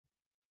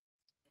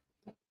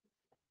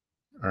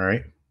All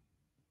right.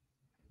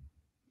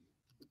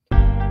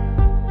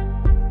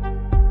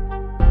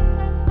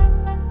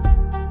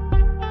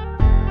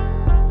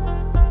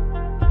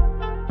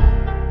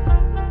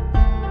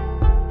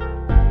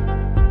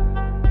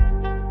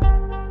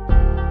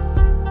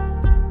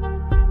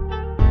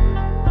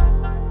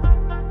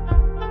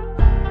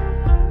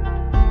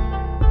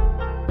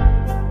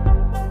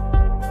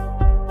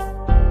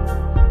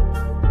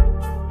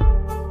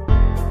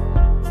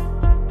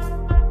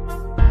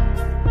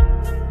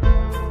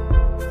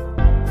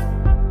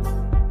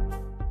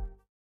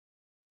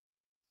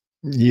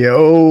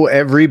 Yo,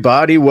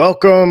 everybody,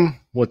 welcome.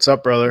 What's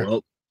up, brother?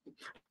 Well,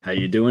 how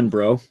you doing,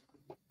 bro?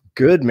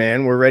 Good,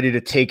 man. We're ready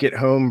to take it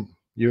home.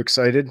 You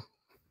excited?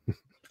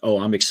 Oh,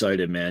 I'm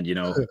excited, man. You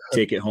know,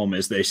 take it home,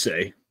 as they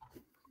say.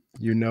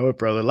 You know it,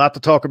 brother. A lot to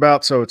talk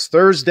about. So it's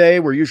Thursday.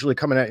 We're usually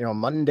coming at you on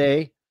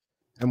Monday,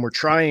 and we're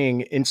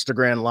trying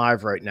Instagram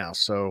Live right now.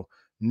 So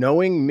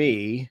knowing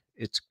me,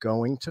 it's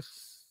going to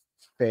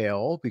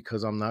fail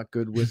because I'm not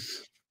good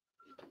with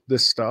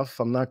this stuff.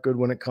 I'm not good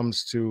when it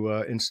comes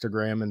to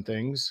Instagram and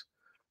things.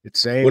 It's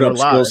saying What we're up,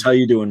 live. Skills? How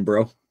you doing,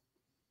 bro?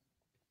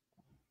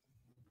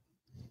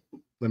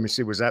 Let me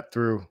see. Was that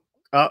through?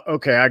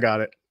 Okay, I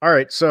got it. All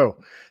right. So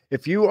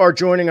if you are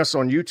joining us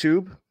on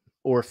YouTube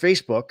or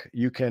Facebook,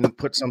 you can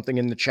put something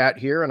in the chat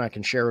here and I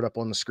can share it up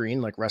on the screen,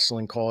 like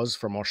Wrestling Cause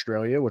from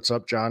Australia. What's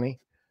up, Johnny?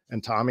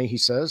 And Tommy, he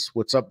says,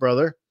 what's up,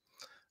 brother?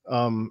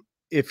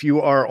 If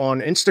you are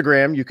on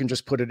Instagram, you can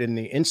just put it in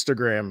the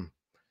Instagram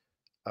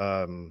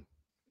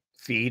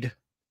feed,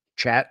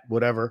 chat,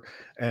 whatever.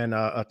 And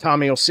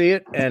Tommy will see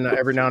it. And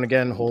every now and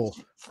again, he'll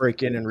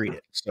break in and read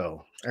it.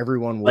 So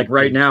everyone will. Like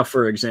right now,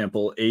 for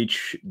example,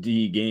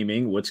 HD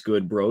Gaming. What's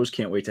good, bros?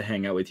 Can't wait to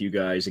hang out with you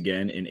guys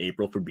again in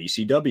April for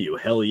BCW.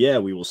 Hell yeah,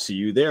 we will see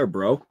you there,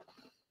 bro.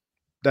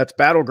 That's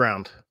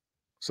Battleground.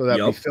 So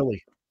that'd be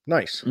Philly.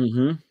 Nice.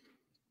 Mm-hmm.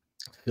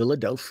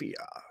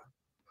 Philadelphia.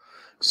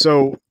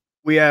 So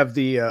we have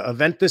the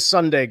event this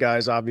Sunday,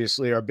 guys.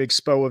 Obviously, our big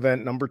SPO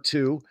event, number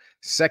 2.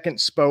 Second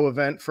SPO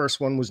event.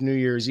 First one was New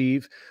Year's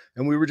Eve.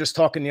 And we were just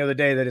talking the other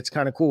day that it's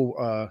kind of cool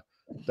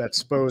that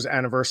SPO's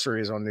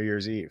anniversary is on New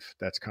Year's Eve.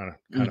 That's kind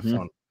of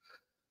fun.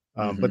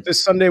 But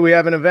this Sunday we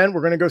have an event.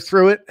 We're going to go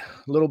through it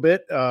a little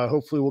bit.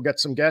 Hopefully we'll get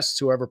some guests.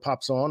 Whoever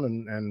pops on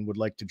and would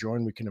like to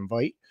join, we can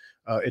invite.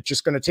 It's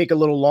just going to take a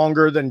little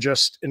longer than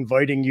just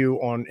inviting you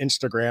on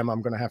Instagram.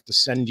 I'm going to have to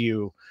send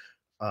you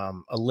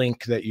a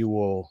link that you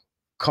will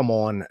come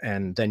on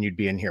and then you'd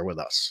be in here with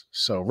us.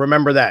 So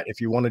remember that if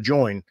you want to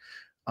join,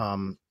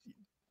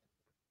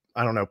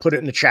 I don't know, put it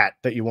in the chat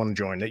that you want to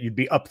join, that you'd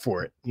be up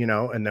for it, you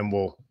know, and then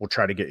we'll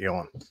try to get you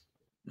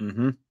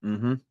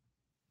on.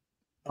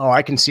 Oh,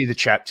 I can see the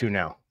chat too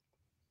now.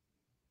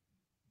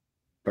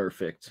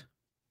 Perfect.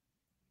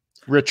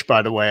 Rich,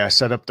 by the way, I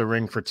set up the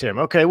ring for Tim.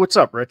 Okay, what's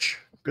up, Rich?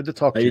 Good to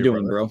talk to you. How you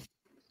doing, bro?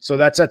 So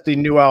that's at the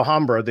New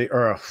Alhambra, the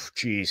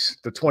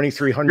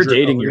 2300. You're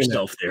dating arena.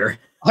 yourself there.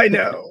 I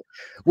know.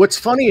 What's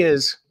funny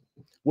is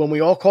when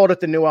we all called it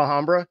the New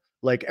Alhambra,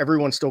 like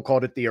everyone still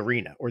called it the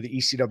arena or the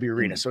ECW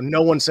arena. So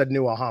no one said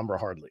New Alhambra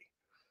hardly,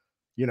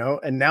 you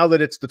know, and now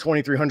that it's the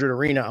 2300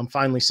 arena, I'm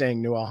finally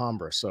saying New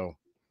Alhambra. So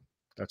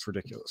that's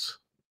ridiculous.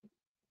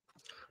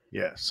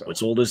 Yeah. So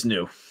what's old is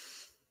new.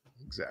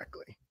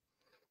 Exactly.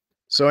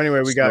 So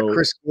anyway, we got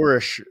Chris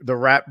Gorish, the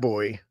Rat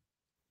Boy.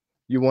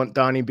 You want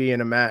Donnie B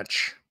in a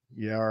match?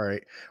 Yeah. All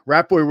right.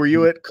 Rat Boy, were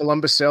you at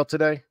Columbus Sale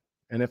today?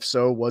 And if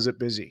so, was it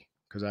busy?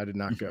 Because I did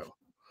not go.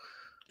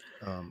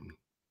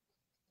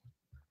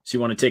 So you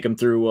want to take them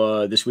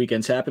through this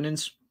weekend's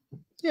happenings?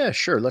 Yeah,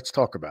 sure. Let's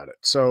talk about it.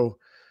 So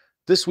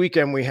this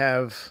weekend we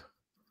have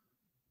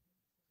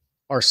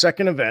our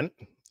second event.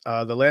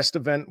 The last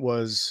event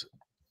was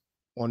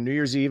on New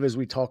Year's Eve, as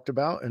we talked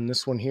about. And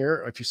this one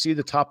here, if you see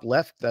the top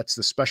left, that's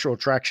the special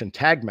attraction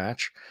tag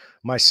match.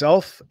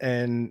 Myself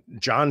and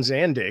John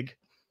Zandig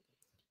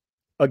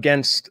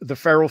against the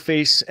Feral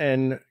Face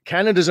and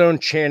Canada's own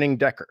Channing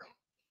Decker.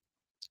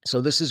 So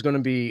this is going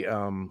to be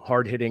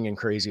hard-hitting and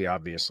crazy,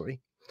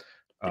 obviously.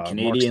 The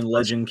Canadian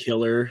legend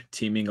killer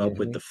teaming up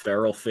with the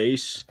Feral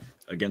Face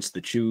against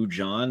the two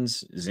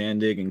Johns,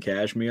 Zandig and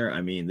Kashmir.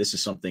 I mean, this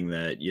is something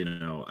that, you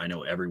know, I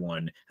know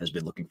everyone has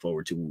been looking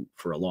forward to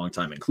for a long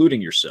time,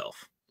 including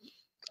yourself.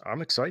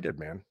 I'm excited,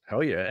 man.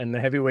 Hell yeah. And the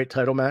heavyweight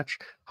title match,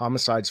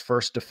 Homicide's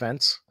first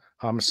defense.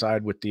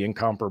 Homicide with the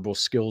incomparable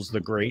Skills the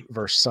Great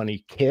versus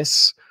Sonny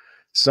Kiss.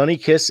 Sonny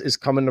Kiss is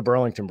coming to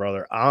Burlington,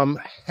 brother. I'm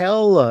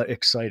hella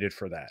excited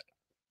for that.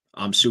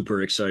 I'm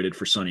super excited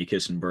for Sonny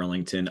Kiss in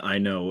Burlington. I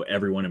know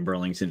everyone in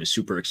Burlington is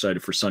super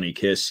excited for Sonny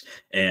Kiss.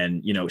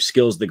 And, you know,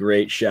 Skills the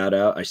Great, shout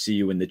out. I see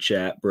you in the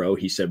chat, bro.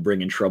 He said,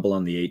 bringing trouble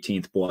on the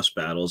 18th boss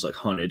battles,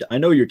 100. I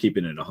know you're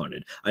keeping it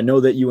 100. I know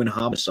that you and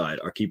Homicide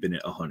are keeping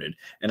it 100.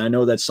 And I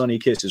know that Sonny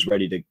Kiss is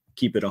ready to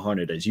keep it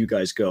 100 as you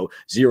guys go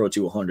 0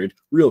 to 100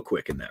 real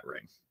quick in that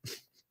ring.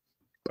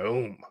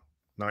 Boom.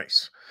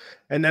 Nice.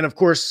 And then, of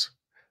course,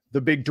 the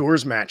big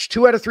doors match.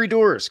 2 out of 3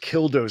 doors.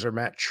 Killdozer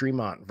Matt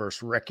Tremont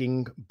versus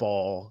Wrecking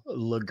Ball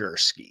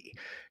Legursky.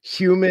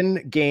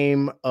 Human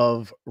game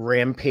of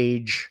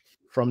Rampage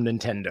from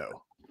Nintendo.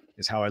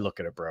 is how I look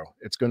at it, bro.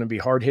 It's going to be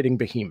hard-hitting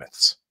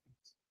behemoths.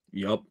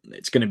 Yep.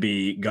 It's going to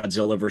be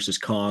Godzilla versus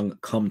Kong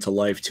come to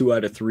life, 2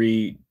 out of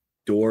 3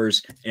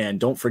 doors. And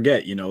don't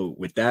forget, you know,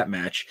 with that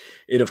match,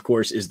 it of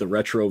course is the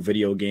retro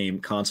video game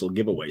console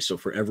giveaway. So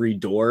for every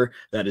door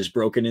that is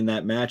broken in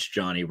that match,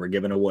 Johnny, we're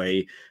giving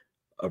away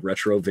a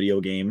retro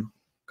video game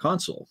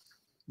console.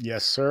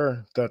 Yes,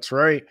 sir. That's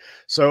right.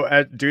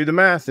 So do the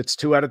math. It's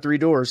 2 out of 3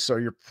 doors. So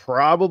you're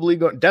probably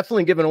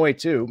definitely giving away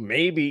 2,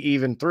 maybe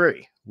even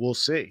 3. We'll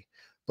see.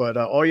 But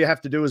all you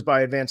have to do is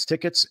buy advance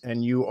tickets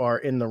and you are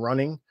in the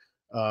running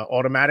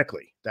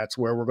automatically. That's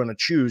where we're going to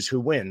choose who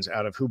wins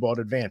out of who bought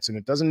advance. And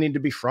it doesn't need to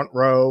be front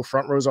row.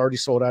 Front row's already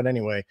sold out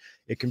anyway.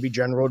 It can be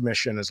general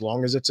admission. As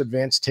long as it's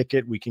advance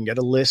ticket, we can get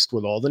a list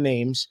with all the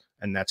names,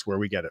 and that's where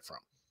we get it from.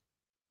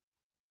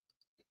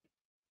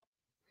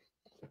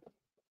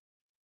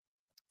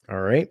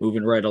 All right.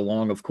 Moving right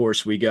along, of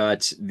course, we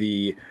got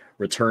the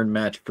return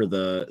match for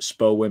the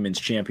SPO Women's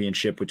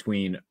Championship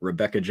between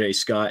Rebecca J.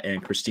 Scott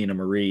and Christina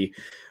Marie.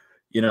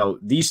 You know,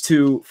 these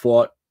two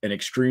fought an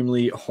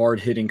extremely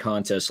hard-hitting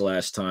contest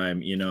last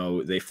time. You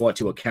know, they fought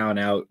to a count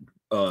out.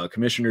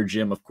 Commissioner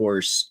Jim, of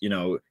course, you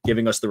know,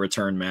 giving us the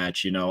return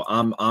match. You know,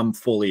 I'm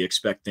fully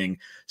expecting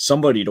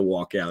somebody to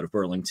walk out of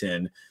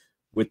Burlington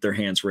with their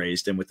hands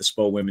raised and with the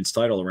SPO women's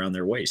title around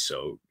their waist.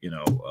 So, you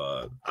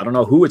know, I don't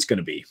know who it's going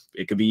to be.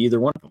 It could be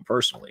either one of them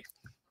personally.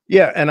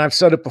 Yeah. And I've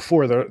said it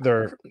before,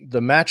 the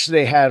match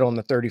they had on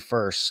the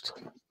 31st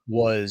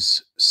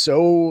was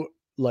so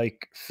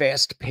like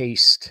fast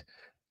paced,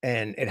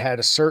 and it had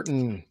a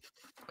certain,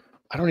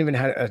 I don't even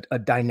have a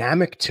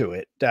dynamic to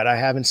it that I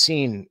haven't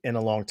seen in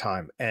a long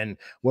time. And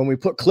when we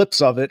put clips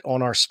of it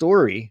on our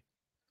story,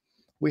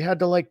 we had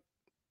to I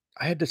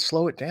had to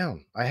slow it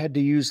down. I had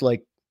to use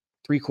like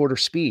 3/4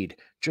 speed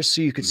just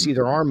so you could see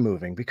their arm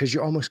moving, because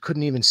you almost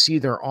couldn't even see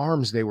their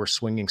arms. They were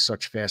swinging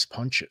such fast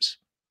punches.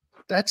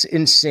 That's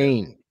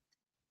insane.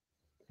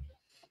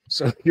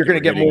 So you're going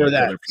to get more of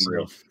that.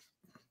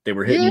 They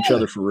were hitting each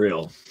other for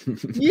real.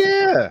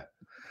 Yeah.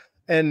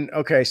 And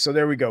okay, so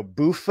there we go.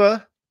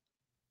 Bufa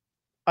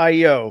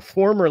Io,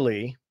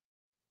 formerly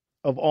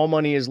of All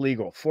Money is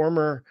Legal,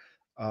 former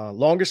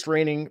longest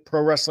reigning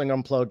Pro Wrestling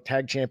Unplugged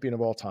tag champion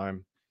of all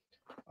time,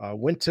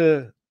 went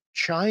to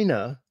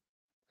China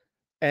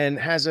and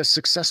has a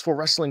successful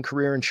wrestling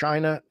career in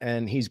China.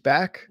 And he's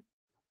back,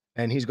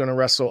 and he's going to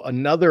wrestle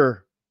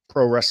another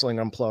Pro Wrestling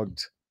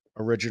Unplugged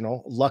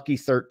original, Lucky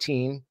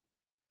 13.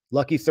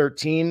 Lucky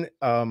 13,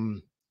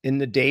 in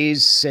the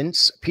days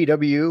since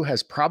PW,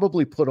 has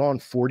probably put on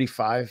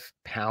 45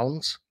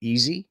 pounds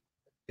easy,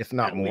 if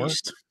not more.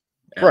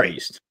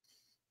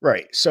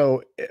 Right.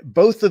 So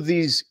both of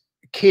these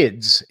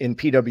kids in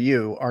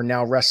PW are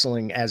now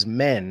wrestling as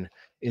men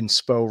in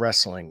SPO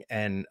wrestling.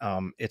 And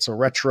it's a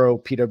retro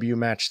PW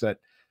match that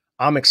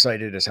I'm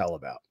excited as hell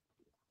about.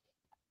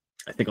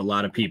 I think a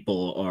lot of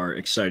people are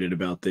excited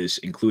about this,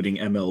 including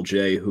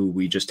MLJ, who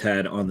we just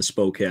had on the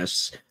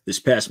SPOcasts this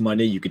past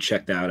Monday. You could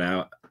check that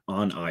out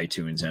on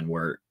iTunes and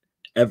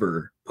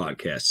wherever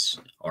podcasts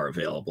are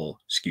available.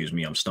 Excuse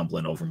me, I'm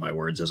stumbling over my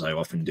words as I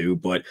often do,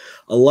 but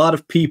a lot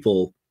of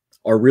people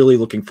are really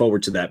looking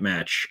forward to that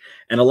match.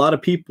 And a lot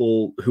of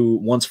people who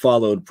once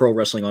followed Pro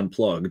Wrestling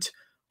Unplugged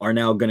are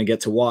now going to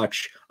get to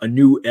watch a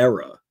new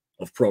era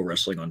of Pro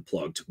Wrestling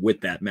Unplugged with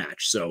that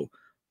match. So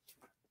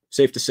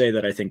safe to say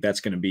that I think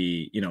that's going to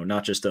be, you know,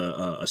 not just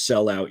a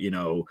sellout, you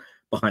know,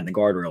 behind the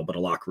guardrail, but a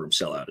locker room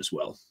sellout as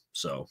well.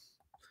 So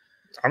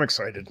I'm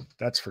excited.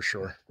 That's for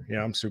sure.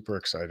 Yeah, I'm super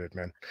excited,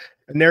 man.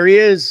 And there he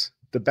is,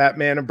 the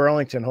Batman of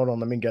Burlington. Hold on,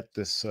 let me get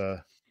this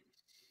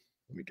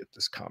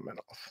comment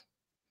off.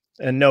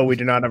 And no, we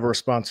do not have a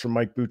response from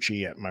Mike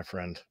Bucci yet, my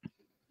friend.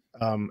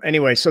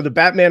 Anyway, so the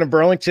Batman of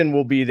Burlington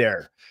will be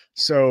there.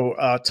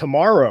 So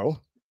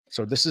tomorrow,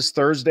 so this is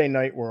Thursday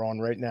night we're on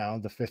right now,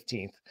 the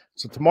 15th.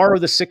 So tomorrow,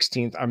 the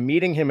 16th, I'm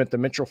meeting him at the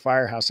Mitchell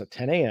Firehouse at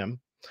 10 a.m.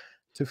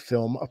 to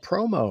film a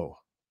promo.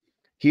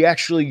 He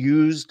actually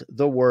used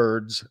the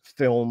words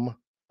film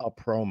a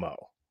promo.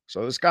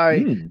 So this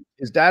guy,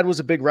 his dad was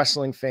a big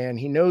wrestling fan.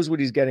 He knows what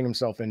he's getting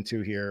himself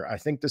into here. I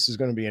think this is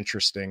going to be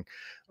interesting.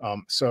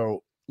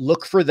 So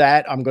look for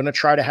that. I'm going to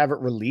try to have it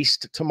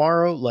released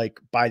tomorrow, like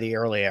by the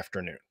early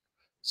afternoon.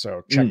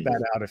 So check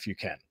that out if you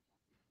can.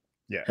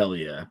 Yeah. Hell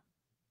yeah.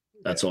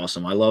 That's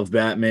awesome. I love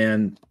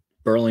Batman.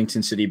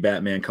 Burlington City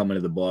Batman coming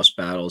to the boss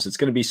battles. It's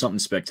going to be something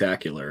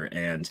spectacular.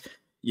 And,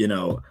 you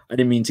know, I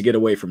didn't mean to get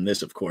away from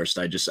this, of course.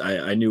 I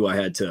knew I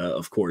had to,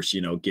 of course,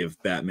 you know, give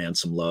Batman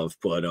some love.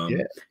 But,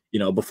 you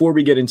know, before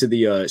we get into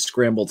the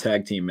Scramble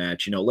tag team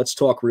match, you know, let's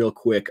talk real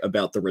quick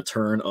about the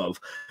return of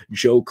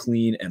Joe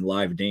Clean and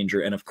Live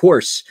Danger. And, of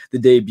course, the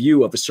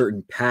debut of a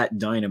certain Pat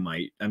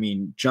Dynamite. I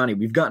mean, Johnny,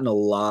 we've gotten a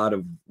lot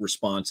of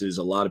responses.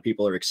 A lot of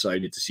people are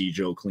excited to see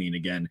Joe Clean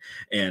again.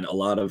 And a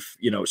lot of,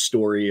 you know,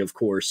 story, of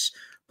course,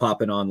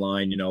 popping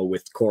online, you know,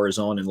 with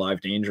Corazon and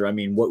Live Danger. I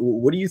mean,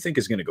 what do you think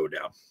is going to go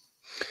down?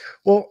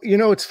 Well, you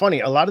know, it's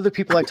funny. A lot of the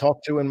people I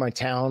talk to in my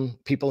town,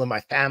 people in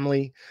my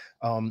family,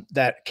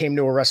 that came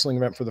to a wrestling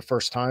event for the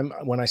first time.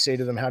 When I say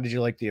to them, how did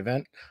you like the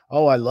event?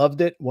 Oh, I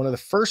loved it. One of the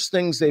first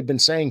things they've been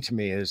saying to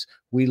me is,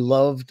 we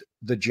loved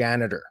the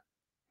janitor,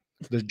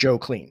 the Joe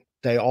Clean.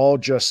 They all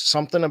just,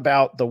 something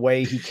about the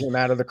way he came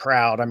out of the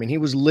crowd. I mean, he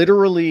was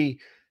literally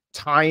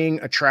tying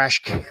a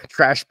trash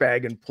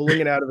bag and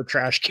pulling it out of the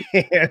trash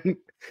can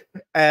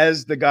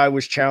as the guy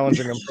was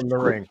challenging him from the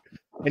ring.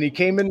 And he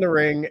came in the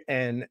ring,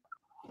 and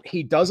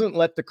he doesn't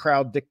let the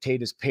crowd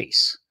dictate his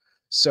pace.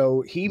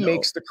 So he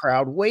makes the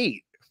crowd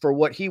wait for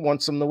what he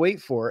wants them to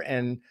wait for.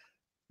 And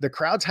the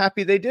crowd's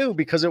happy they do,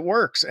 because it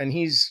works. And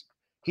he's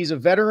a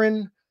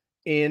veteran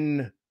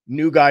in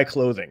new guy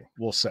clothing,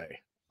 we'll say.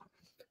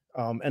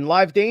 And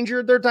Live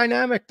Danger, they're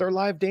dynamic. They're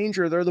Live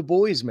Danger. They're the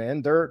boys,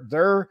 man.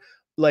 They're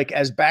like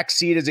as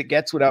backseat as it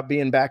gets without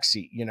being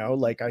backseat. You know,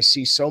 like I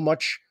see so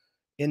much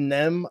in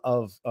them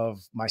of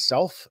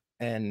myself,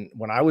 and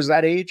when I was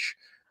that age,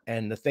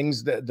 and the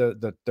things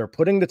that they're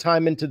putting the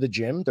time into the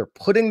gym, they're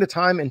putting the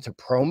time into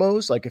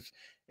promos. Like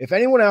if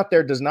anyone out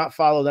there does not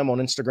follow them on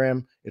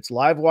Instagram, it's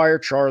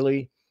Livewire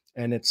Charlie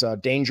and it's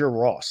Danger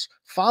Ross.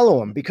 Follow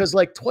them, because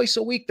like twice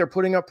a week they're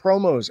putting up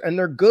promos, and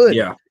they're good.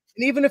 Yeah.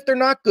 And even if they're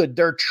not good,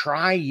 they're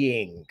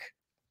trying.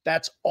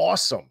 That's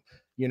awesome.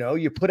 You know,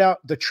 you put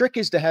out, the trick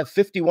is to have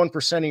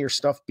 51% of your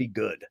stuff be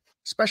good,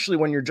 especially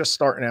when you're just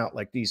starting out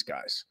like these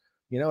guys.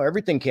 You know,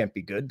 everything can't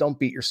be good. Don't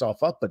beat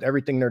yourself up, but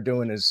everything they're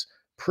doing is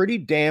pretty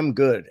damn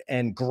good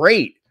and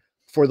great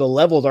for the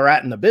level they're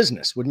at in the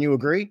business. Wouldn't you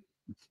agree?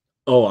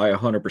 Oh, I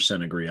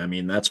 100% agree. I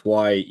mean, that's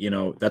why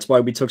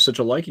we took such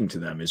a liking to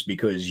them, is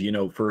because, you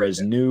know, for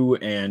as new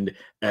and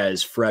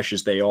as fresh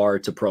as they are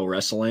to pro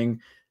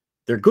wrestling,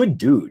 they're good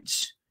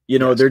dudes. You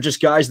know, they're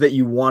just guys that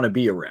you want to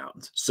be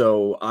around.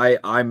 So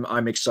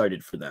I'm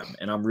excited for them,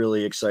 and I'm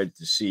really excited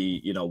to see,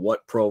 you know,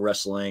 what pro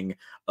wrestling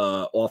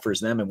offers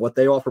them and what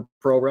they offer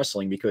pro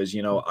wrestling, because,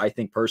 you know, I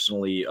think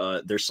personally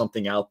there's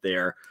something out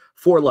there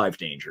for Live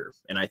Danger,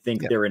 and I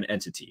think they're an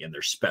entity and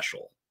they're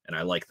special, and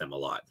I like them a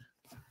lot.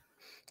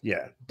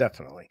 Yeah,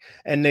 definitely.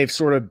 And they've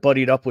sort of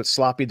buddied up with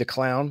Sloppy the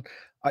Clown.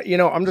 You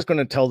know, I'm just going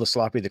to tell the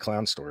Sloppy the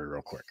Clown story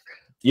real quick.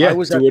 Yeah,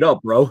 do it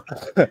up, bro.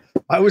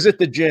 I was at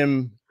the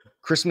gym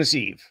Christmas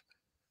Eve,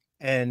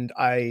 and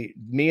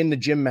me and the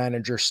gym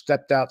manager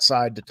stepped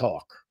outside to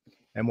talk,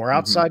 and we're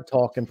outside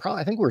talking.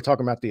 I think we were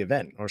talking about the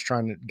event. I was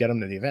trying to get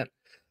them to the event,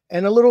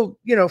 and a little,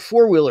 you know,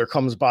 four-wheeler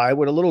comes by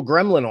with a little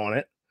gremlin on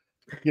it,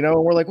 you know,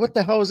 and we're like, what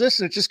the hell is this?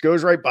 And it just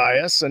goes right by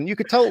us, and you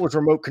could tell it was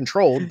remote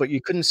controlled, but you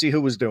couldn't see who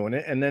was doing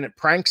it. And then it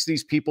pranks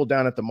these people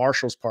down at the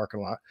Marshall's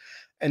parking lot.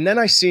 And then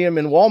I see him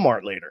in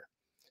Walmart later.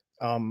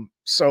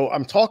 So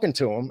I'm talking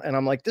to him, and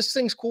I'm like, this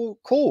thing's cool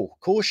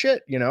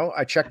shit. You know,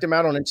 I checked him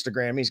out on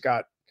Instagram.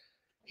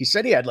 He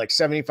said he had like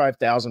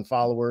 75,000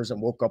 followers,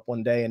 and woke up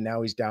one day and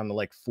now he's down to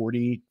like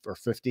 40 or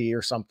 50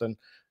 or something.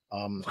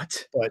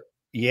 What? But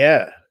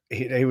yeah,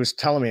 he was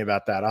telling me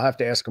about that. I'll have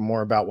to ask him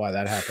more about why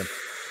that happened.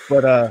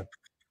 But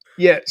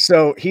yeah,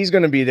 so he's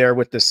going to be there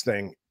with this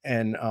thing.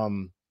 And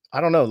I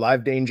don't know,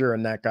 Live Danger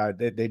and that guy,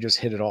 they just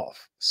hit it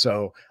off.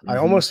 So I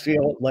almost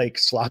feel like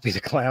Sloppy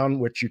the Clown,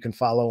 which you can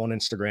follow on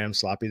Instagram,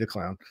 Sloppy the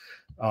Clown.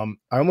 I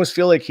almost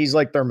feel like he's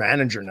like their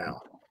manager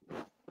now.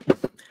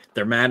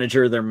 Their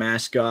manager, their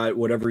mascot,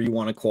 whatever you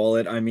want to call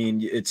it. I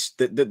mean, it's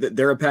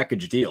they're a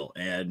package deal,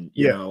 and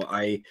you know,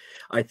 I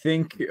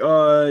think,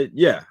 I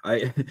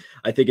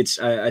think it's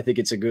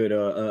a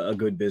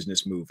good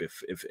business move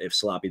if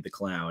Sloppy the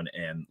Clown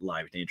and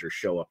Live Danger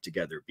show up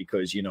together,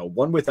 because, you know,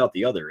 one without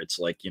the other, it's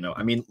like, you know,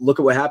 I mean, look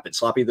at what happened.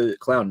 Sloppy the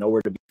Clown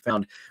nowhere to be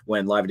found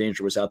when Live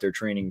Danger was out there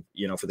training,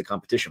 you know, for the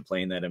competition,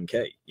 playing that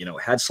MK. You know,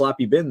 had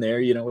Sloppy been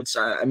there, you know, it's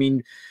I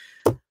mean,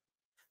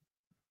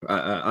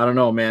 I don't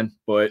know, man,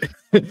 but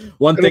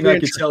one thing I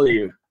can tell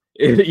you,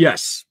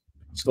 yes,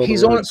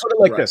 he's on it. Put it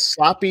like this: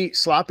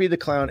 Sloppy the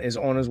Clown is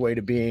on his way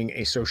to being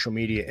a social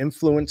media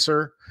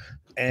influencer,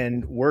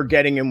 and we're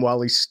getting him while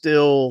he's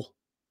still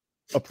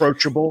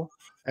approachable,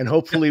 and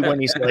hopefully when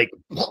he's like,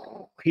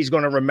 he's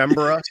going to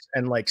remember us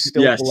and like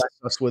still bless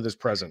us with his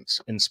presence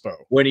in SPO.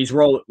 When he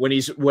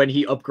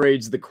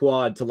upgrades the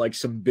quad to like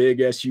some big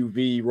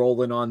SUV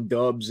rolling on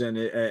dubs, and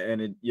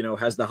it you know,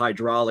 has the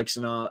hydraulics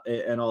and all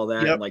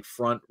that, and like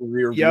front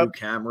rear view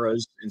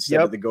cameras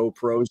instead of the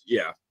GoPros.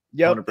 Yeah.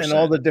 Yep. 100%.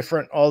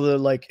 And all the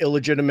like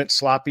illegitimate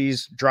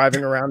sloppies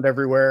driving around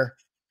everywhere.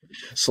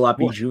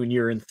 Sloppy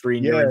Junior and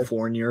 3-year and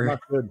 4-year.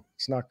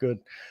 It's not good.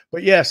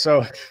 But yeah,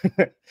 so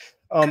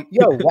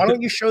yo, why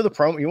don't you show the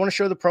promo? You want to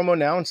show the promo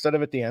now instead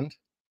of at the end?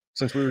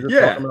 Since we were just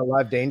talking about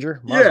Live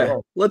Danger?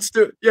 Let's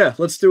do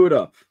it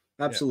up.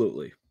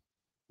 Absolutely.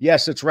 Yeah.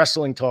 Yes, it's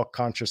Wrestling Talk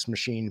Conscious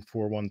Machine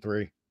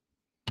 413.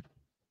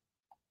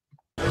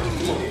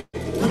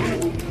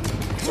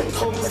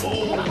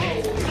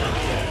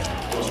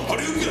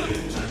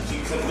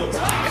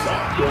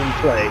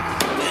 Gameplay.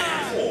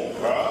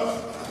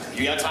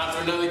 You got time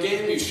for another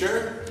game? You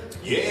sure?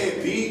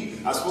 Yeah, B.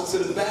 I spoke to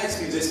the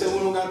BackSeat. They said we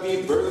don't got to be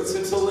in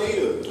Burlington till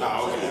later.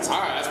 Oh, okay. All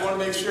right. I just want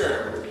to make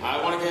sure.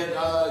 I want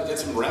to get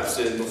some reps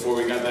in before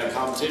we got that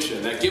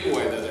competition, that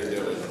giveaway that they're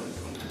doing.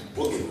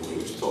 What giveaway?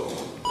 What you talking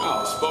about?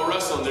 Oh, Spo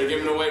Wrestling, they're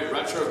giving away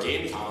retro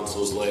game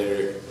consoles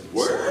later.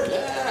 Word?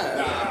 Yeah.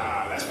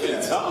 Nah, that's pretty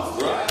tough,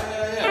 bro.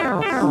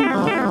 Yeah.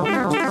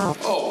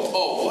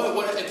 Oh,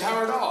 what? It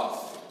powered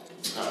off.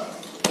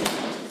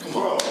 Come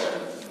on.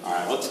 All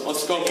right,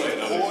 let's go play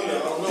another Boy, I game.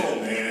 don't know,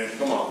 man.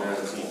 Come on, man.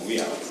 Come on,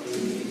 we out.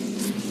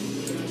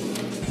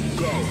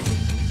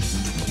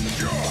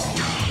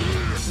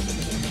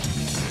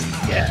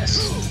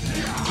 Yes.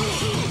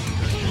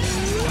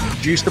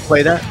 Did you used to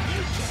play that?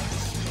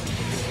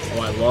 Oh,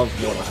 I love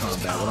Mortal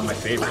Kombat. One of my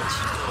favorites.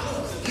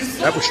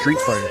 That was Street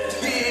Fighter.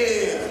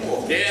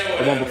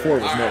 Yeah, The one before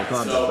was Mortal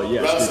Kombat, so, but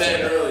yeah. what I was Street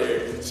saying Fighter.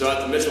 earlier, so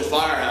at the Mitchell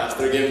Firehouse,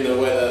 they're giving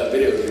away the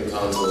video game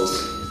consoles.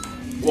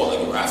 What,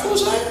 like a raffle or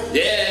something?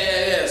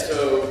 Yeah.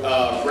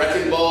 So,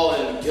 Wrecking Ball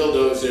and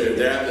Killdozer,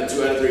 they're having the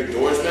 2 out of 3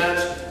 doors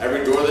match.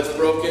 Every door that's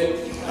broken,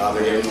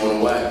 they're giving one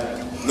away.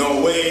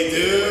 No way,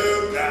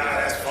 dude. Nah,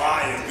 that's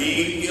fire,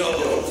 B. Yo.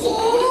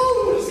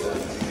 What is that?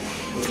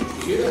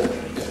 You hear that?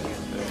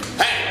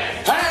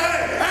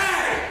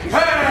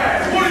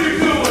 Hey! What are you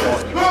doing?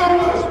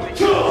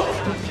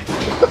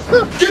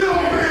 Get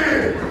over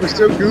here! We're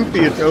so goofy,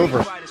 it's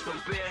over.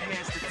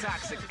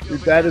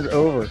 Dude, that is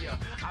over.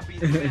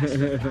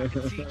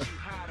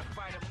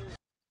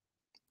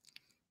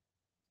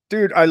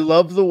 Dude, I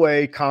love the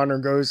way Connor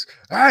goes,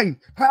 hey,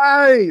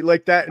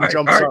 like that, and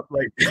jumps up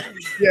like,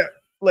 yeah,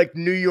 like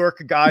New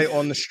York guy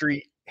on the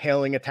street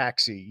hailing a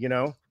taxi, you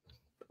know?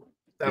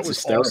 That It's was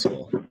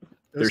hysterical. awesome.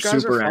 They're Those guys are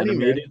super funny,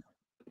 man. animated.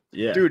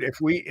 Yeah, Dude, if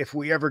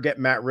we ever get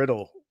Matt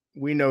Riddle,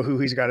 we know who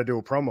he's got to do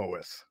a promo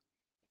with.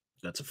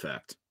 that's a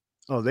fact.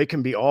 Oh, they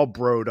can be all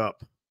broed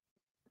up.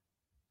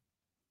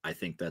 I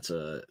think that's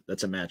a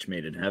match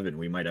made in heaven.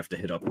 We might have to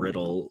hit up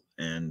Riddle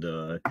and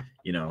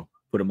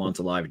put him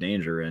onto Live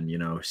Danger and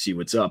see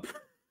what's up.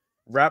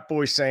 Rat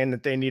Boy saying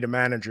that they need a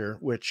manager,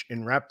 which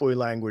in Rat Boy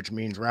language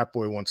means Rat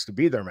Boy wants to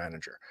be their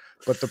manager.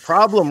 But the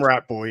problem,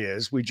 Rat Boy,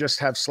 is we just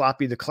have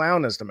Sloppy the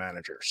Clown as the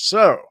manager.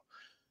 So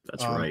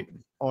That's right.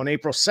 on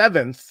April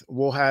 7th,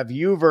 we'll have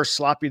you versus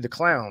Sloppy the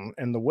Clown,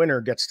 and the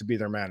winner gets to be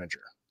their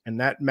manager. And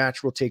that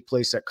match will take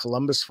place at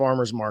Columbus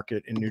Farmers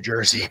Market in New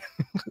Jersey.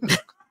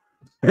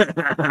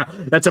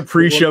 That's a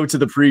pre-show to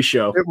the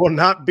pre-show. It will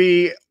not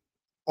be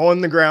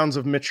on the grounds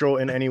of Mitchell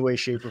in any way,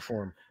 shape, or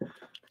form.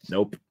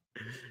 Nope.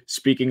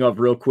 Speaking of,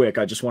 real quick,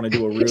 I just want to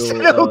do a He real.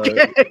 said,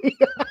 okay.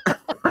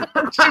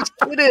 I'm just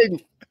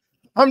kidding.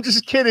 I'm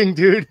just kidding,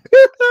 dude.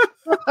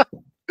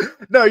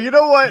 No, you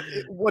know what?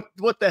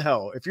 What the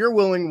hell? If you're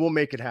willing, we'll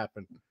make it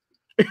happen.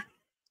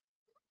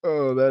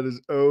 Oh, that is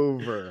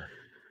over.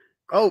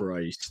 Oh,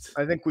 Christ.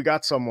 I think we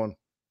got someone.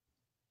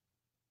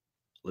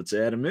 Let's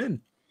add him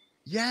in.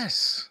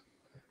 Yes.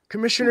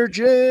 Commissioner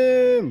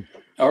Jim.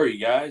 How are you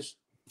guys?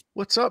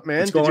 What's up, man?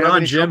 What's Did you going have on,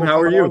 any Jim? trouble How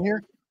are coming you? on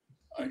here?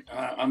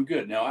 I'm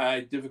good. Now I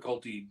had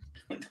difficulty.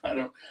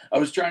 I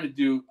was trying to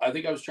do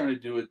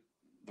it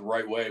the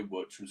right way,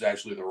 which was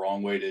actually the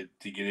wrong way to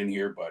get in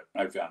here, but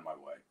I found my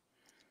way.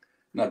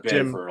 Not bad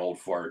Jim, for an old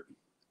fart.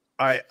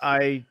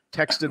 I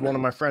texted one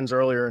of my friends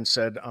earlier and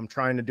said, I'm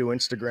trying to do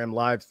Instagram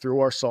Live through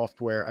our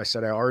software. I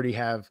said, I already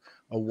have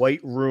a white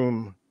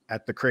room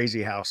at the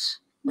Crazy House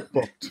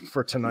booked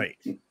for tonight.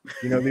 You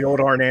know, the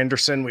old Arn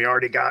Anderson, we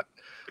already got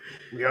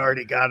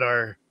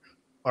our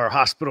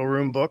hospital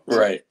room booked.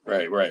 Right.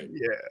 Yeah.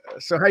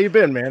 So how you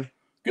been, man?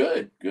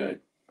 Good. Here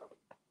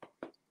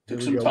Took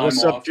we some go. time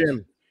What's off. up,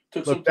 Jim?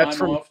 Took Look, some that's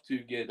time from- off to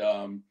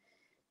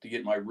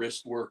get my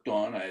wrist worked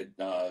on. I had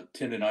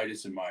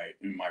tendonitis in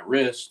my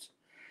wrist,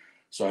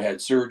 so I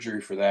had surgery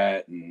for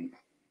that, and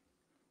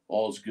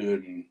all's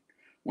good. And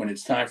when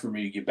it's time for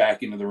me to get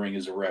back into the ring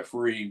as a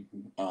referee,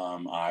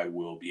 I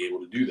will be able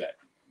to do that.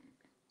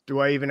 Do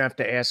I even have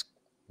to ask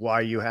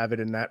why you have it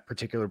in that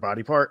particular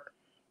body part?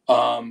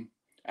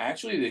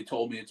 Actually, they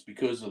told me it's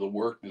because of the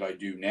work that I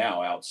do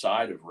now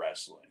outside of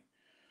wrestling.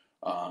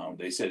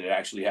 They said it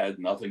actually had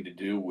nothing to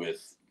do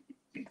with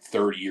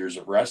 30 years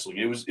of wrestling.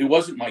 It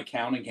wasn't my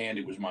counting hand;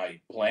 it was my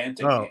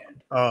planting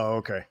hand. Oh,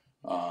 okay.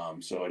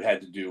 So it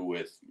had to do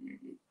with.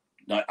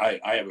 I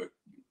have a.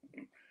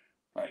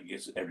 I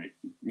guess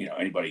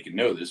anybody can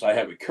know this. I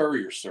have a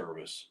courier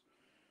service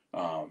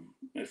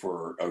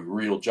for a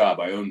real job.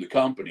 I own the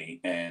company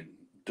and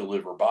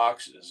deliver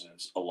boxes. And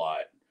it's a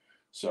lot.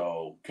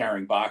 So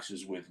carrying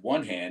boxes with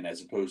one hand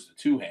as opposed to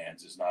two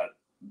hands is not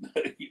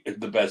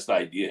the best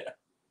idea.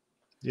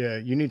 Yeah,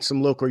 you need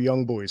some local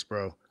young boys,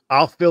 bro.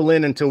 I'll fill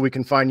in until we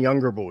can find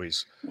younger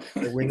boys.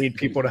 But we need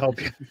people to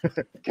help you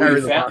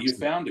carry the boxes. You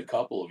found a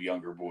couple of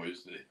younger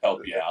boys to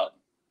help you out.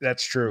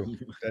 That's true.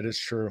 That is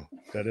true.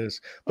 That is.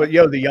 But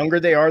the younger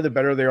they are, the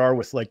better they are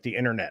with like the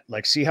internet.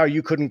 Like, see how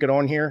you couldn't get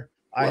on here?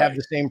 I have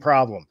the same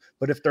problem.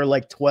 But if they're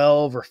like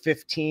 12 or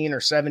 15 or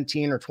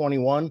 17 or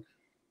 21,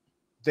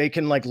 they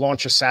can like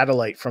launch a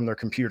satellite from their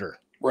computer.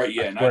 Right.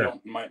 Yeah. And I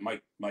don't,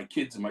 my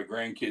kids and my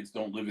grandkids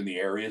don't live in the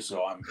area,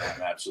 so I'm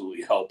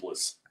absolutely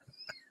helpless.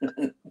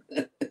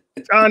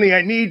 Johnny,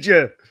 I need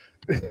you.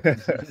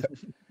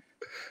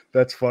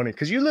 That's funny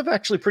because you live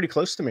actually pretty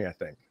close to me. I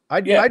think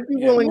I'd be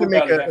willing to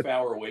make a half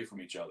hour away from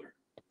each other.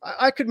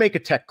 I could make a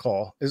tech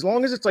call as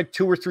long as it's like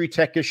 2 or 3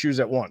 tech issues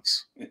at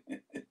once.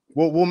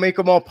 We'll make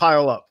them all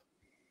pile up.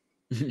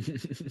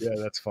 Yeah,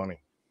 that's funny.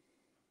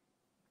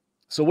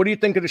 So what do you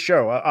think of the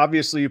show?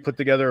 Obviously, you put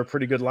together a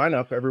pretty good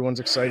lineup. Everyone's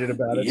excited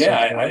about it.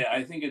 Yeah, So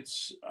I think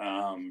it's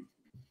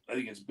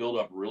built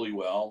up really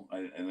well.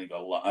 I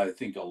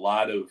think a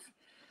lot of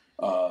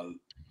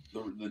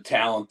the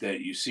talent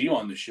that you see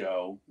on the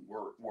show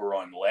were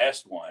on the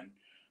last one,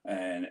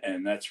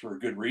 and that's for a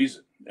good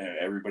reason.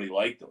 Everybody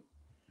liked them.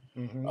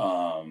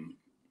 Mm-hmm.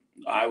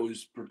 I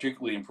was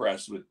particularly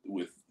impressed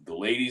with the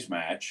ladies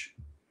match,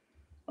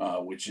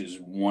 which is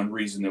one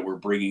reason that we're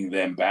bringing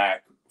them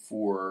back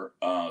for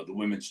the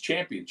women's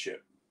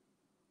championship.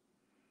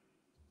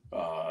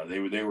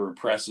 They were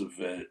impressive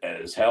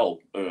as hell,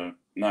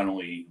 not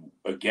only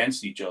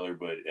against each other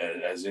but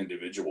as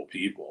individual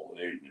people.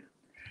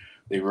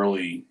 They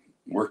really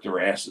worked their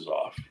asses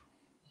off.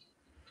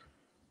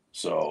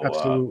 So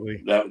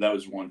Absolutely. that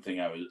was one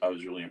thing I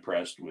was really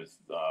impressed with.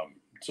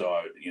 So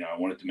I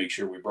wanted to make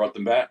sure we brought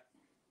them back.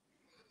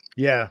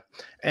 Yeah,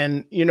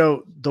 and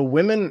the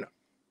women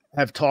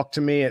have talked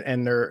to me,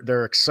 and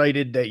they're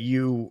excited that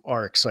you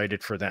are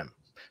excited for them.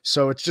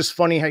 So it's just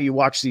funny how you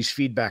watch these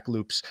feedback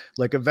loops,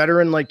 like a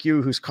veteran like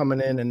you who's coming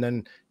in and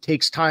then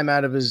takes time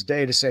out of his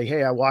day to say,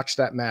 hey, I watched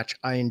that match.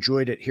 I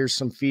enjoyed it. Here's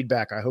some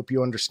feedback. I hope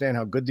you understand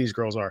how good these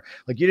girls are.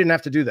 Like, you didn't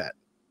have to do that.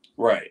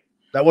 Right.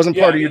 That wasn't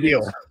part of your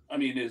deal.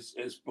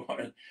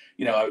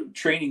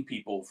 Training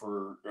people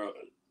for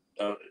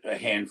a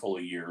handful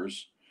of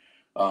years,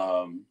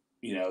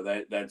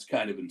 that's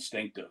kind of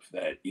instinctive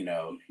that,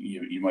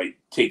 you might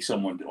take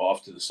someone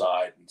off to the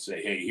side and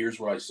say, hey, here's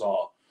what I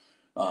saw.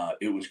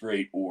 It was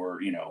great. Or,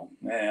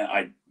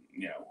 I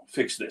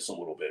fix this a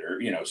little bit,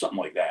 or, something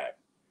like that.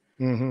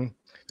 Mm-hmm.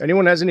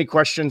 Anyone has any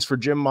questions for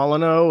Jim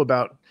Molyneux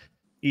about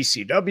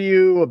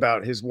ECW,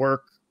 about his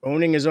work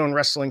owning his own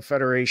wrestling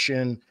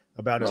federation,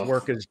 about his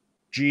work as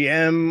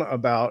GM,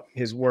 about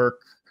his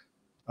work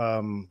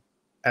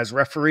as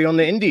referee on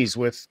the indies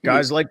with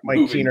guys like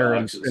Mike Keener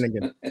and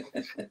Finnegan?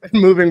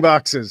 Moving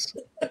boxes.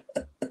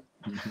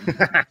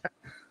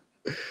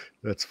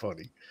 That's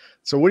funny.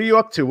 So what are you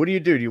up to? What do you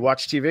do? Do you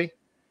watch TV?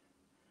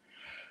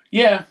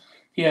 Yeah.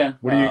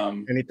 What do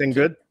you, anything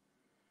good?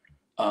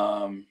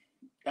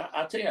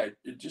 I'll tell you, I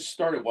just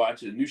started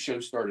watching a new show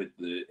started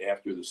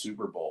after the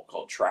Super Bowl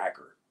called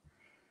Tracker.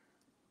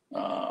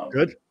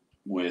 Good.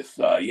 With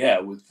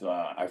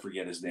I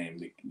forget his name,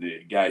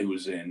 the guy who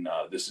was in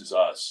This Is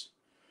Us.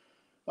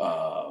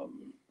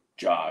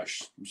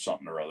 Josh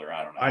something or other.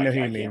 I don't know. I know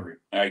who you mean.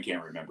 I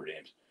can't remember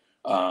names.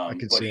 But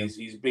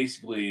he's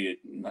basically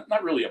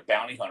not really a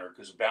bounty hunter,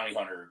 because a bounty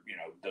hunter,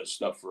 does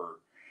stuff for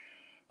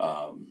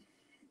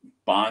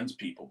bonds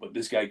people, but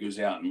this guy goes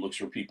out and looks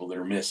for people that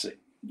are missing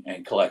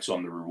and collects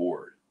on the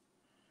reward.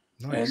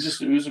 Nice.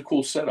 And it was a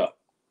cool setup.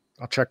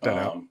 I'll check that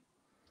out.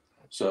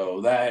 So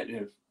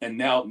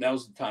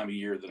now's the time of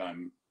year that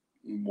I'm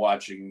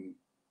watching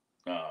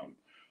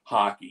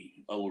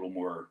hockey a little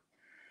more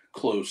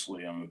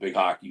closely. I'm a big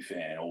hockey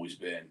fan, always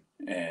been,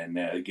 and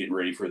getting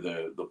ready for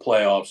the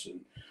playoffs,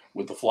 and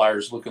with the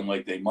Flyers looking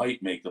like they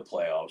might make the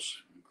playoffs,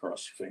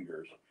 cross your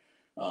fingers,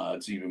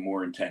 it's even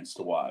more intense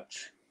to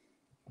watch.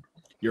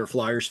 You're a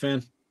Flyers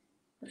fan?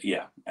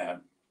 Yeah,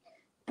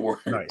 born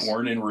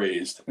and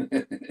raised.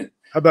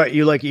 How about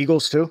you? Like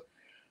Eagles too?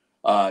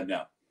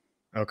 No.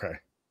 Okay,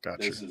 gotcha.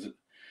 This is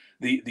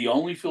the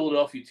only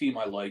Philadelphia team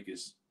I like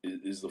is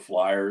the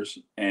Flyers,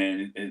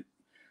 and it's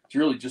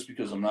really just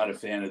because I'm not a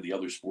fan of the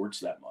other sports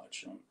that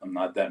much. I'm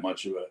not that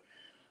much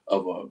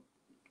of a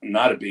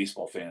not a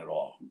baseball fan at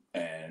all,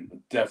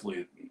 and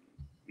definitely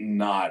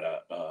not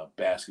a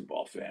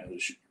basketball fan.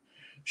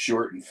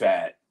 Short and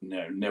fat,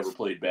 never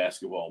played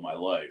basketball in my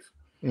life,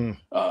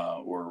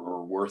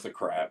 or worth a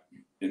crap.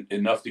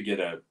 Enough to get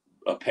a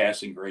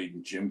passing grade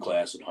in gym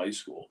class in high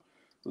school.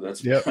 So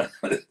that's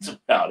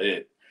about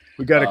it.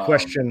 We got a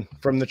question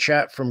from the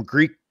chat from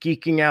Greek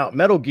Geeking Out,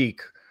 Metal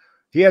Geek.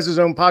 He has his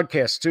own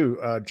podcast too,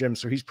 Jim.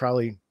 So he's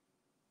probably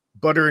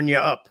buttering you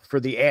up for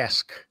the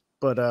ask.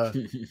 But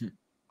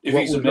if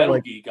he's a metal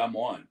geek, I'm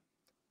on.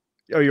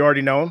 Oh, you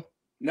already know him?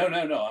 No.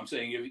 I'm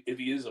saying if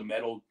he is a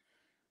metal.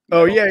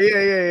 Oh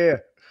yeah.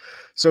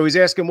 So he's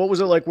asking, what was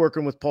it like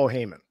working with Paul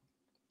Heyman?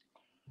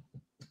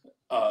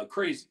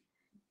 Crazy.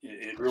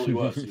 It really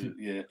was.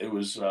 It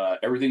was.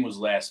 Everything was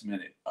last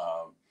minute.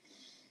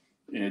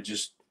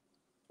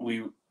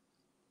 We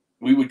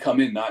would come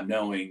in not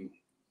knowing,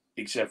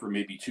 except for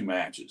maybe 2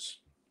 matches,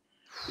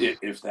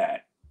 if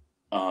that.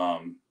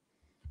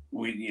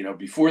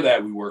 Before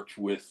that we worked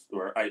with,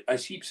 or I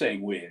keep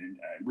saying we, and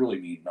I really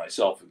mean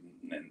myself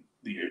and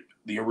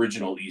the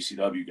original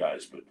ECW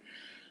guys. But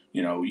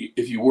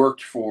if you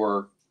worked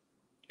for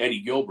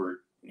Eddie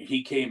Gilbert,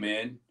 he came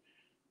in,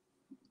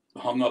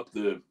 hung up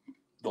the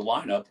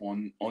lineup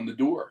on the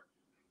door.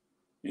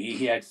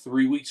 He had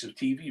 3 weeks of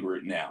TV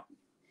written out.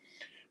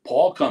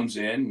 Paul comes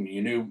in, and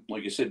you knew,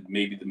 like I said,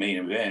 maybe the main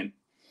event,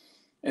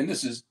 and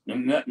this is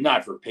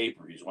not for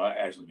pay-per-views. Well,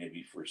 actually,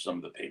 maybe for some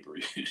of the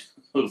pay-per-views,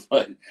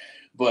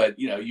 but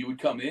you know, you would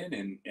come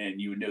in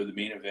and you would know the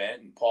main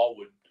event, and Paul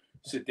would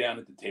sit down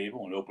at the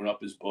table and open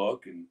up his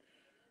book and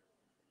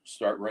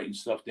start writing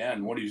stuff down.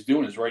 And what he was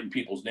doing is writing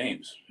people's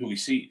names, who he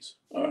sees.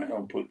 All right,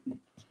 I'll put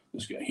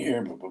this guy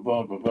here, blah, blah,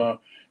 blah, blah, blah.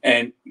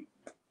 And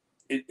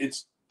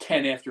it's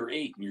 10 after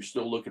 8, and you're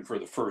still looking for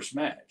the first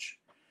match.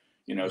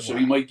 You know, so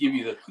he might give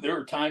you there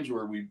are times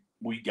where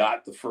we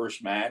got the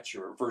first match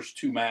or first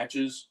 2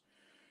 matches,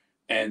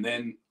 and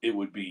then it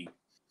would be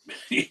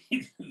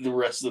the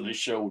rest of the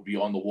show would be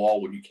on the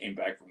wall when you came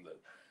back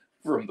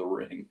from the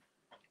ring.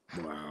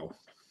 Wow.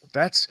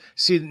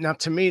 Now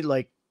to me,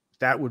 like,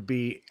 that would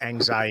be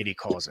anxiety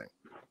causing.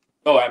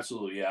 Oh,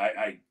 absolutely. Yeah,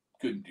 I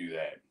couldn't do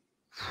that.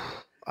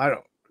 I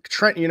don't.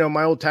 Trent, you know,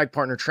 my old tag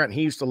partner Trent,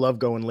 he used to love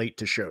going late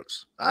to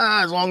shows.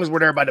 As long as we're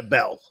there by the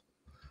bell.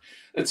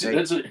 That's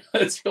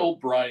the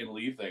old Brian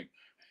Lee thing.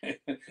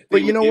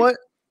 But you know what?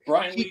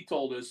 Brian Lee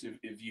told us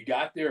if you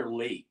got there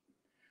late,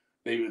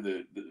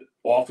 the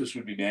office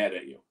would be mad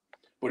at you.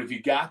 But if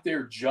you got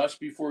there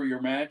just before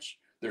your match,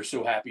 they're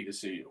so happy to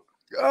see you.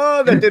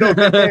 Oh, that did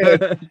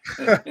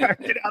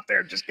get out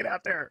there. Just get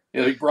out there.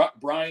 Yeah, like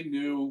Brian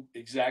knew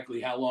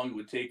exactly how long it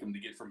would take him to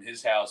get from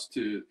his house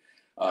to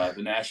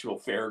the Nashville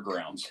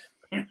Fairgrounds.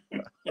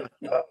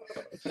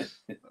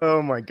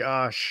 Oh my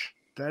gosh,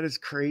 that is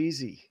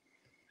crazy.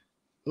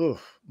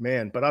 Oh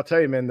man, but I'll tell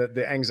you, man, that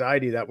the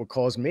anxiety that would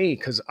cause me,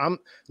 because I'm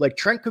like,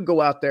 Trent could go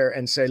out there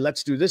and say,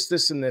 let's do this,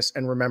 this, and this,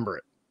 and remember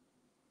it,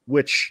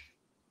 which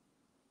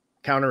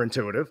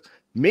counterintuitive.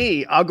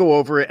 Me, I'll go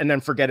over it and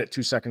then forget it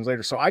 2 seconds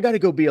later. So I got to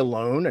go be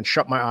alone and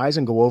shut my eyes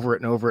and go over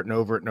it and over it and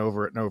over it and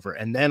over it and over,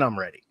 and then I'm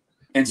ready.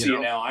 And see,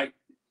 now I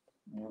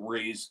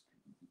raised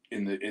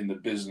in the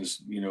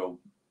business, you know,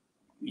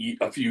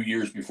 a few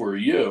years before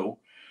you.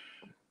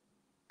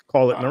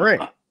 Call it in the ring.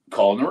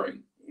 Call in the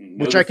ring.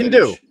 Which I can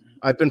do.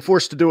 I've been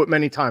forced to do it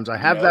many times. I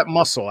have that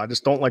muscle. I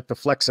just don't like to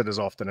flex it as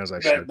often as I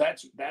should.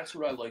 That's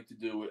what I like to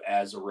do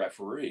as a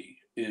referee,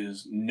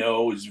 is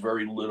know as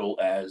very little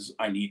as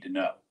I need to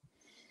know.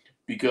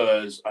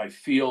 Because I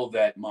feel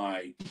that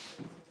my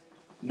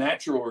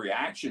natural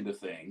reaction to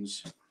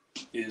things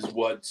is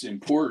what's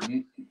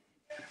important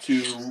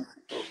to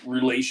a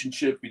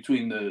relationship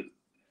between the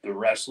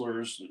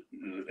wrestlers,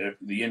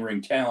 the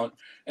in-ring talent,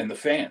 and the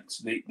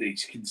fans. They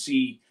can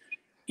see,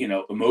 you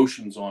know,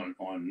 emotions on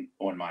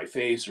my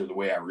face or the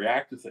way I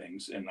react to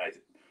things, and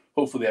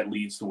hopefully that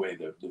leads the way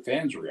the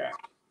fans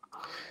react.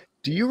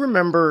 Do you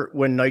remember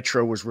when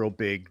Nitro was real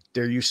big?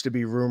 There used to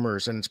be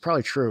rumors, and it's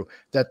probably true,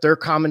 that their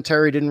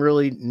commentary didn't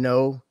really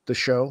know the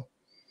show.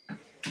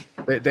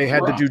 They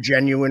had to do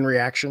genuine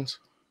reactions.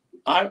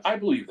 I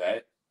believe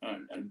that,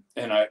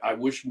 and I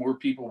wish more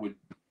people would,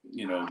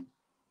 you know,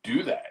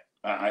 do that.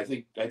 I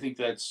think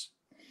that's,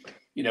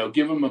 you know,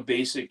 give them a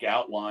basic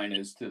outline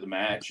as to the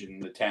match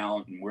and the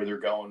talent and where they're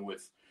going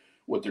with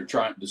what they're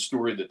trying, the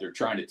story that they're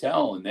trying to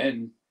tell, and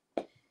then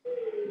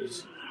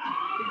just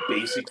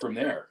basic from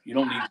there. You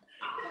don't need.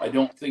 I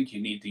don't think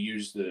you need to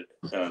use the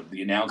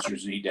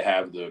announcers need to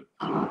have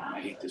I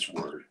hate this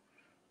word,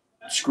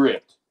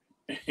 script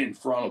in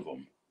front of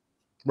them.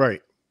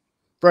 Right.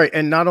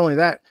 And not only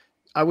that,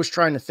 I was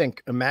trying to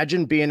think,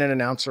 imagine being an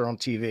announcer on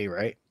TV,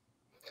 right?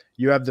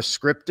 You have the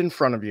script in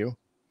front of you.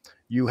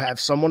 You have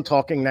someone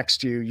talking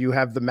next to you. You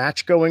have the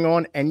match going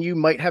on, and you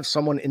might have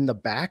someone in the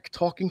back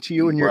talking to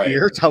you in your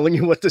ear, telling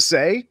you what to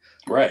say.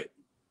 Right.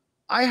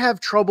 I have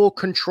trouble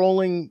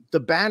controlling the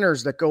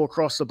banners that go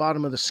across the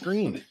bottom of the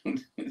screen.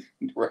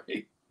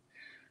 Right.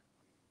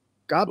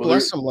 God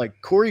bless them. Like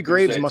Corey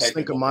Graves must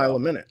think a mile a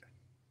minute.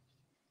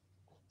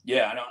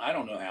 Yeah, I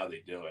don't know how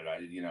they do it.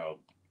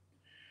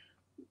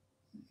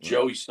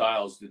 Joey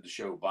Styles did the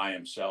show by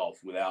himself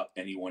without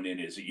anyone in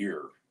his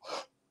ear,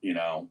 you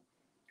know,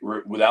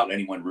 without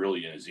anyone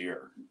really in his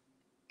ear.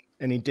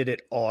 And he did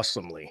it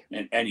awesomely.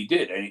 And he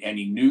did. And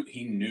he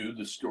knew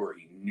the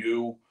story. He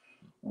knew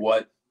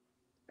what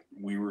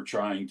we were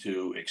trying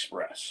to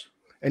express.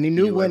 And he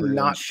knew when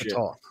not to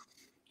talk.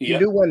 He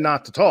knew when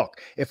not to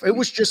talk. If it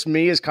was just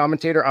me as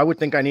commentator, I would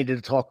think I needed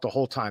to talk the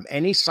whole time.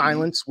 Any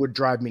silence would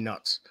drive me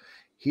nuts.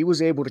 He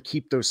was able to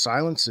keep those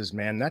silences,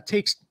 man. That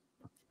takes,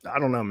 I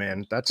don't know,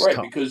 man. That's right,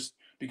 tough.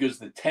 Because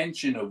the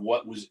tension of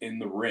what was in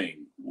the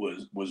ring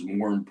was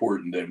more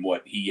important than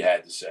what he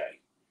had to say.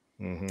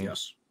 Mm-hmm.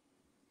 Yes.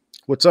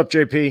 What's up,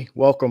 JP?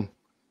 Welcome.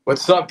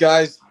 What's up,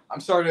 guys? I'm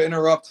sorry to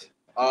interrupt.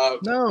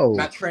 No. I'm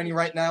at training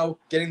right now,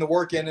 getting the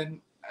work in,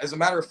 and as a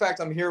matter of fact,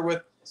 I'm here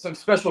with some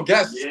special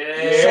guests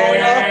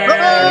showing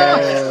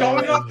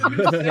up to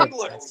do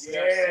singlets.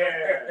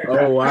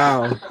 Oh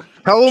wow!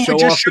 Tell them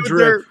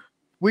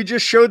we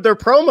just showed their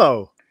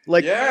promo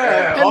like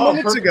 10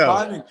 minutes ago.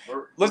 Timing.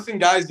 Listen,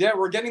 guys,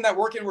 we're getting that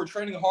work in. We're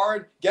training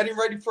hard, getting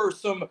ready for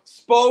some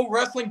SPO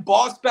wrestling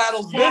boss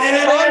battles this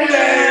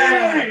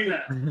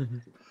Sunday.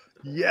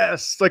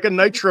 Yes, like a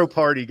Nitro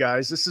party,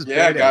 guys. This is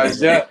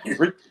guys. Yeah,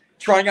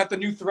 trying out the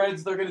new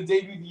threads. They're going to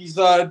debut these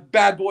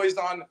bad boys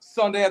on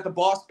Sunday at the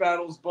Boss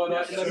Battles.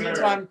 But in the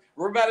meantime,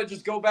 we're about to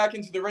just go back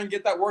into the ring,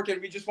 get that work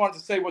in. We just wanted to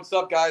say what's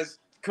up, guys.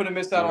 Couldn't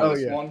miss out on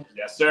this one.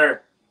 Yes,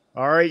 sir.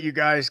 All right, you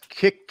guys,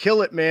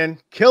 kill it, man.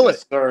 Kill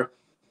it. Sir.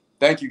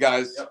 Thank you,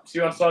 guys. Yep. See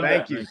you on Sunday.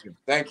 Thank you.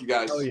 Thank you,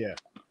 guys. Oh, yeah.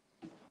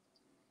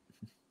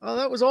 Oh,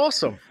 that was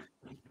awesome.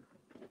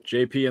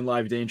 JP and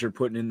Live Danger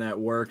putting in that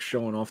work,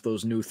 showing off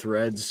those new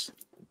threads.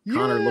 Yeah,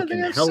 Connor they looking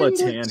have hella singlets.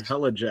 tan,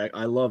 hella jack.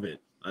 I love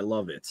it. I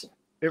love it.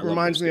 It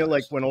reminds me of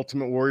like when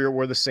Ultimate Warrior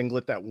wore the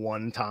singlet that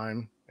one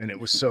time, and it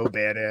was so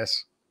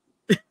badass.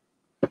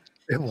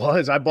 It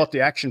was. I bought the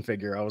action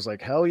figure. I was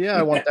like, hell yeah,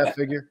 I want that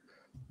figure.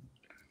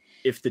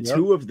 If the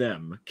two of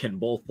them can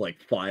both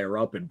like fire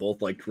up and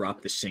both like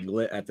drop the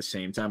singlet at the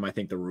same time, I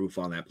think the roof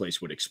on that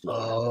place would explode.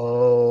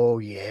 Oh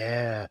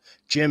yeah,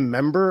 Jim,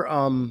 remember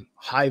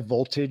High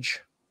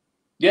Voltage?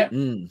 Yeah.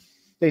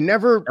 They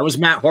never. That was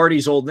Matt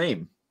Hardy's old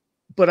name.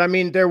 But I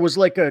mean, there was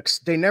like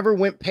they never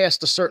went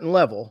past a certain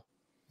level,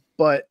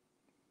 but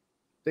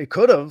they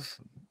could have.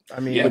 I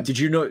mean, but did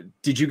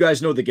you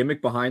guys know the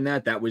gimmick behind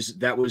that? That was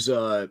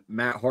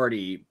Matt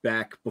Hardy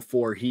back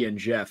before he and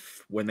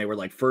Jeff, when they were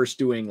like first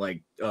doing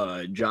like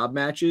job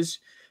matches.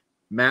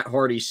 Matt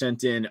Hardy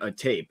sent in a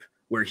tape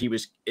where he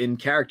was in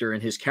character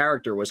and his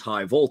character was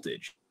High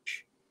Voltage.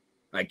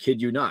 I kid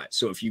you not.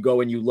 So if you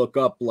go and you look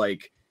up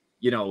like,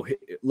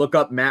 look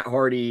up Matt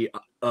Hardy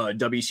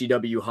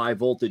WCW High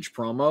Voltage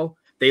promo,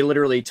 they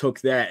literally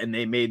took that and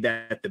they made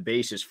that the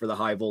basis for the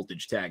High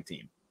Voltage tag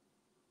team.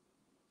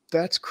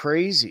 That's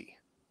crazy.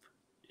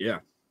 Yeah.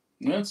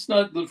 That's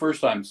not the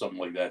first time something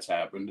like that's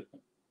happened.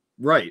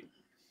 Right.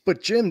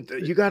 But Jim,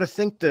 you got to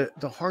think that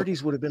the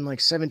Hardys would have been like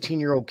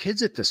 17-year-old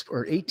kids at this,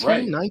 or 18,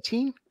 Right.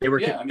 19. They were,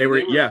 they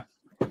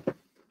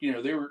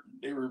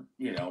were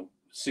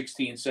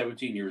 16,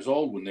 17 years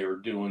old when they were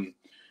doing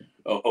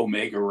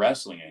Omega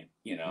Wrestling,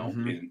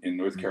 in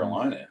North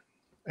Carolina.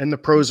 And the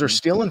pros are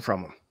stealing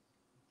from them.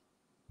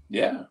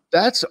 Yeah.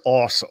 That's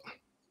awesome.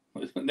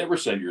 Never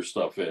send your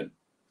stuff in.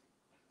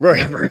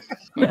 Right.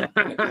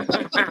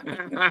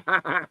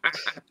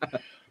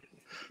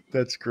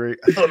 That's great.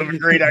 I thought of a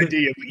great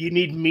idea, but you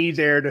need me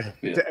there to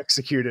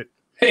execute it.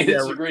 Hey,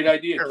 that's a great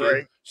idea, kid.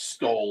 Right.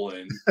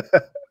 Stolen.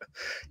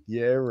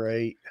 Yeah,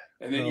 right.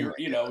 And then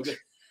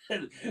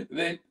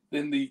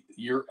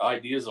your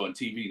ideas on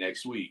TV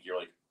next week. You're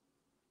like,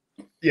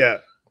 yeah,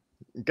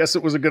 guess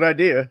it was a good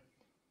idea.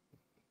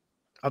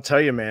 I'll tell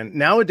you, man.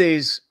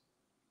 Nowadays,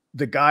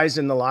 the guys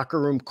in the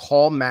locker room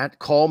call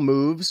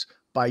moves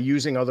by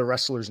using other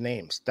wrestlers'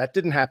 names. That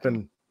didn't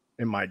happen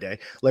in my day.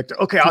 Like,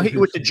 okay, I'll hit you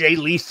with the Jay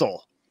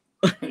Lethal,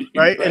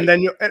 right? And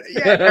then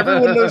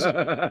everyone knows,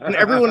 and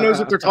everyone knows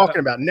what they're talking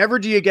about. Never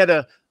do you get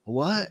a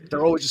what?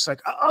 They're always just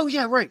like, oh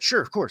yeah, right,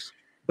 sure, of course.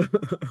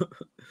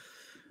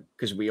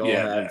 Because we all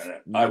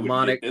have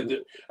mnemonic.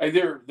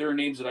 There are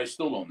names that I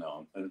still don't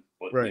know. But,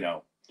 right.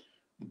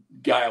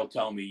 Guy will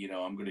tell me,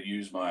 I'm going to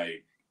use my,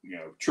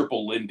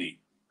 Triple Lindy.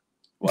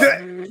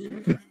 What?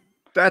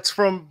 That's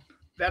from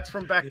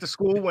back to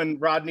school when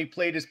Rodney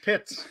played his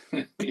pits.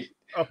 That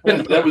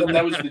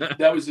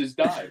was his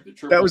dive.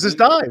 That was his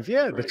dive.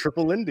 Yeah, right. The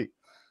Triple Lindy.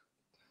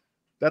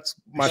 That's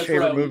my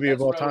favorite movie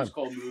of all time. It's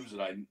called moves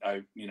that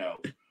I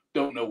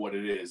don't know what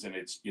it is, and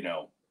it's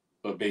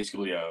but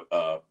basically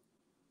a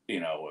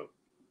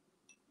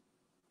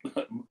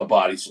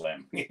body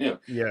slam. Yeah.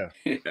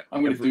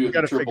 I'm going to do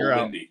the Triple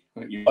Lindy.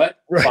 What?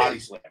 Right. Body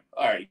slam.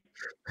 All right.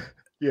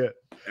 Yeah.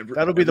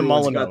 That'll be the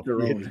Molyneux.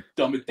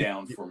 Dumb it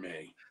down for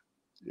me.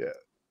 Yeah.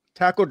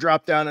 Tackle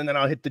drop down, and then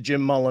I'll hit the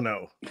Jim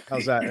Molyneux.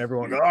 How's that? And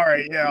everyone go, all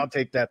right, yeah, I'll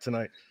take that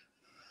tonight.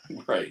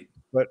 Right.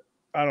 But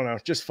I don't know.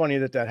 Just funny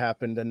that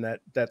happened, and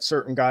that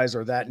certain guys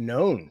are that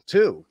known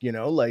too.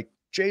 Like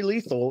Jay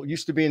Lethal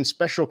used to be in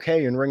Special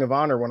K in Ring of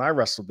Honor when I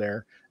wrestled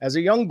there as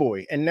a young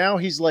boy, and now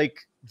he's like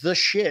the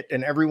shit,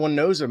 and everyone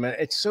knows him, and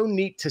it's so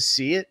neat to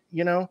see it.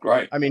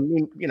 Right. I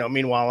mean,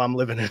 meanwhile I'm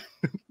living in,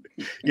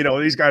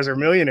 these guys are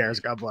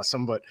millionaires, God bless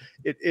them, but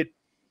it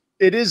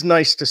is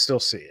nice to still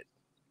see it.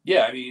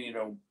 Yeah, I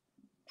mean,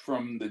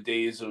 from the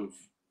days of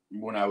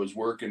when I was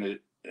working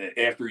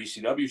after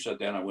ECW shut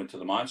down, I went to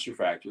the Monster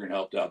Factory and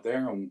helped out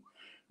there, and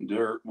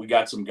we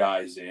got some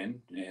guys in,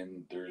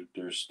 and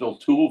there's still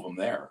two of them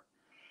there.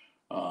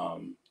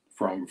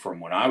 From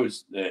when I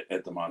was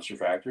at the Monster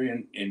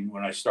Factory, and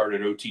when I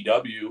started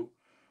OTW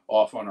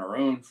off on our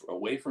own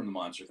away from the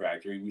Monster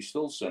Factory, we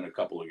still sent a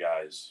couple of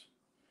guys.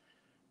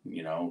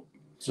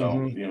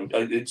 So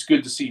it's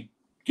good to see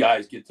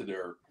guys get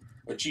to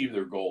achieve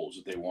their goals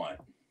that they want.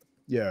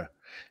 Yeah.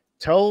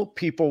 Tell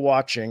people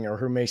watching or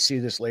who may see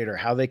this later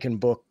how they can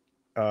book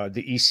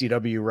the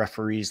ECW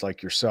referees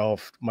like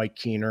yourself, Mike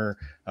Keener,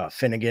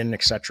 Finnegan,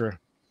 etc.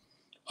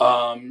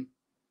 Well,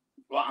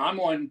 I'm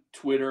on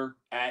Twitter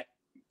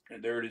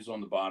there it is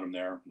on the bottom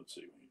there. Let's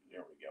see.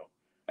 There we go.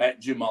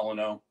 At Jim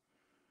Molyneux.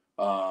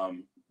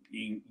 You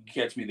can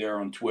catch me there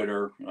on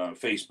Twitter,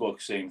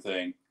 Facebook, same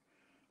thing.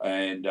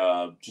 And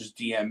just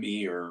DM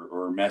me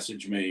or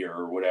message me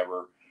or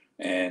whatever.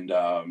 And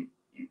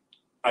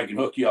I can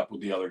hook you up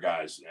with the other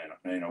guys.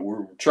 And, you know,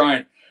 we're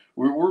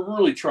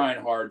really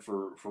trying hard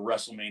for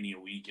WrestleMania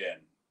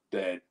weekend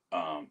that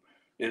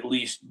at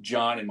least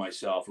John and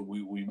myself,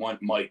 we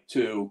want Mike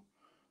too.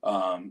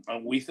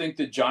 And we think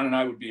that John and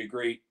I would be a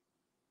great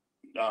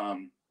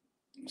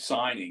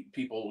signing.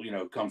 People, you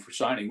know, come for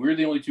signing. We're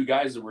the only two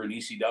guys that were in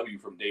ECW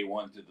from day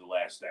one to the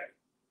last day.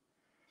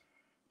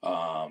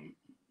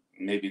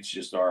 Maybe it's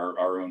just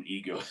our own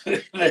ego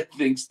that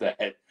thinks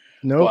that.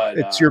 No,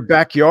 it's your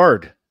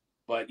backyard.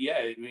 But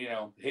yeah, you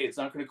know, hey, it's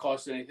not going to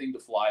cost anything to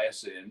fly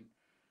us in.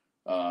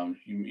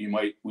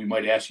 We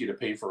might ask you to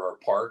pay for our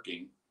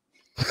parking.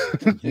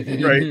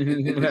 Right.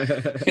 You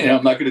know,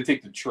 I'm not going to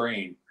take the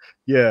train.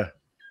 Yeah.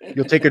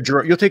 You'll take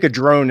a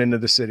drone into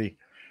the city.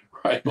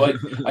 Right. But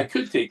I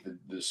could take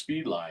the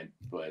speed line,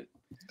 but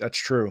that's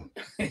true.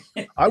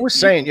 I was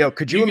saying,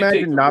 could you imagine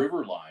take the not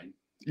river line?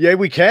 Yeah,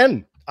 we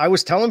can. I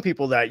was telling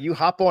people that you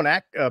hop on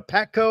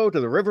Patco to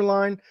the river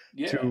line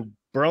to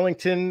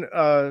Burlington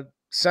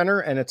Center,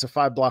 and it's a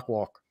 5-block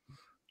walk.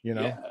 You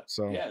know, it's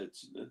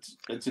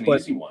an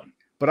easy one.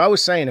 But I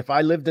was saying, if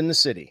I lived in the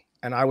city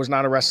and I was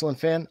not a wrestling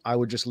fan, I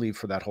would just leave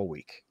for that whole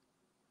week.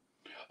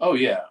 Oh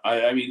yeah,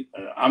 I mean,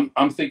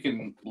 I'm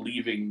thinking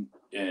leaving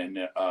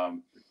in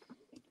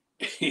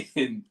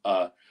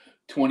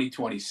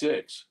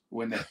 2026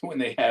 when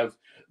they have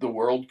the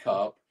World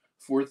Cup,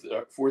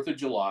 4th of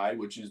July,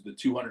 which is the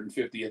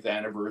 250th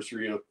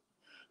anniversary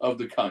of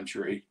the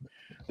country.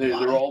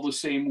 They're all the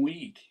same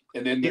week,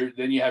 and then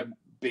then you have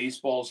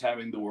baseball's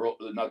having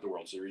not the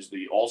World Series,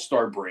 the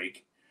All-Star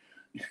break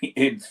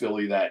in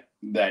Philly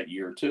that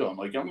year too. I'm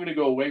like, I'm going to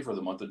go away for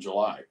the month of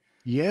July.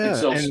 Yeah, and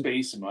sell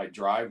space in my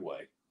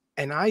driveway.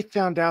 And I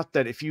found out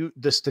that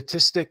the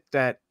statistic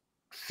that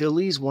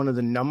Philly's one of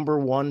the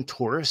 #1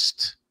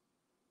 tourists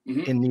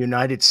in the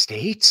United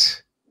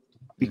States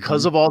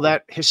because of all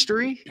that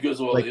history. Because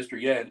of all the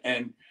history, yeah.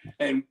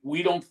 And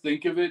we don't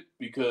think of it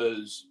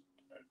because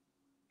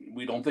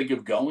we don't think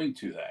of going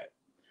to that.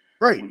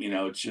 Right. You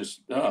know, it's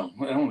just, I don't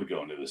want to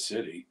go into the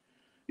city.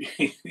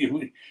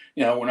 You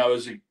know, when I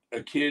was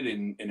a kid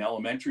in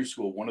elementary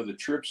school, one of the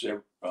trips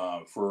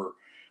for,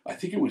 I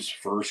think it was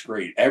 1st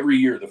grade, every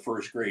year the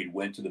 1st grade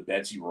went to the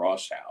Betsy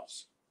Ross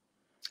house.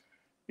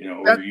 You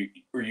know,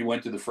 or you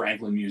went to the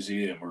Franklin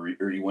Museum,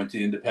 or you went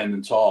to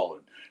Independence Hall.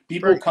 And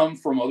people come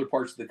from other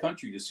parts of the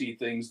country to see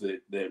things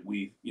that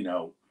we, you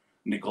know,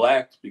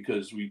 neglect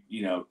because we,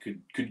 you know,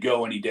 could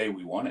go any day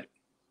we wanted.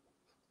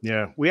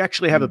 Yeah, we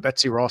actually have a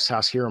Betsy Ross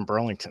house here in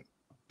Burlington.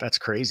 That's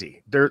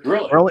crazy.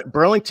 Really?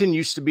 Burlington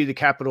used to be the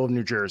capital of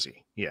New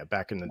Jersey. Yeah,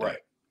 back in the day, right.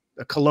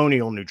 A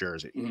colonial New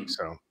Jersey.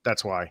 So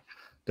that's why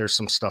there's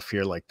some stuff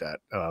here like that.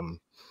 A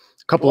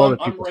couple other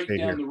people. I'm right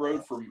down the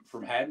road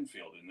from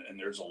Haddonfield, and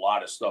there's a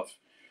lot of stuff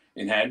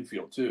in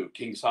Haddonfield too.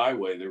 Kings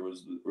Highway. There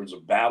was a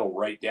battle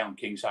right down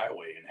Kings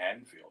Highway in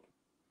Haddonfield.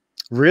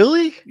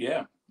 Really?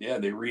 Yeah.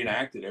 They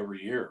reenact it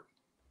every year.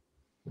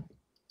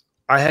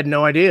 I had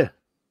no idea.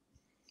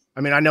 I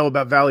mean, I know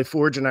about Valley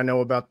Forge, and I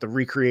know about the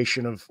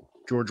recreation of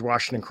George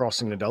Washington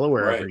crossing the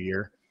Delaware every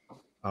year.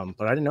 But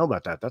I didn't know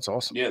about that. That's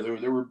awesome. Yeah,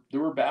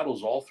 there were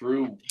battles all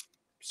through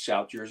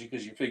South Jersey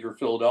because you figure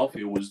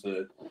Philadelphia was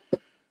the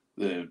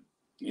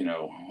you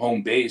know,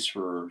 home base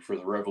for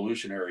the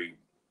Revolutionary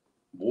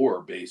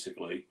War,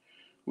 basically,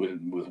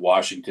 with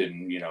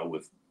Washington, you know,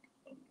 with,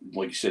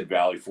 like you said,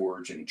 Valley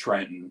Forge and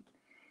Trenton.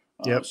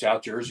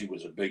 South Jersey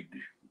was a big,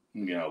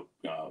 you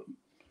know,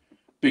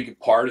 big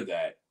part of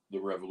that, the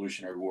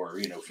Revolutionary War,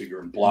 you know,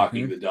 figuring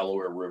blocking the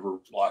Delaware River,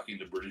 blocking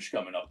the British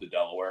coming up the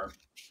Delaware.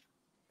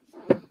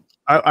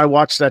 I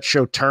watched that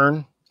show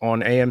Turn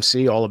on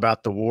AMC, all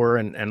about the war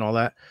and all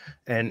that.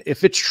 And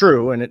if it's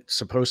true, and it's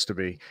supposed to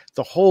be,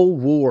 the whole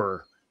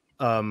war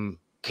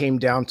came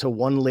down to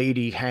one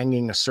lady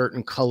hanging a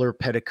certain color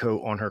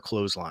petticoat on her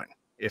clothesline.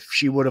 If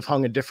she would have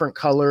hung a different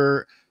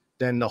color,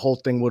 then the whole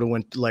thing would have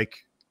went like,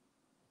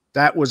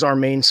 that was our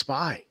main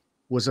spy,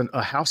 was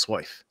a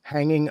housewife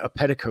hanging a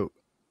petticoat.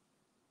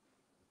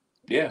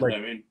 Yeah, like, I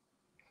mean,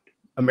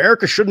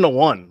 America shouldn't have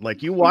won.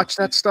 Like, you watch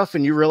that stuff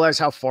and you realize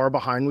how far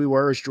behind we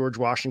were as George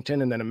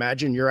Washington. And then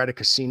imagine you're at a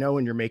casino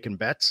and you're making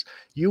bets.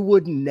 You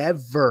would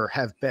never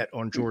have bet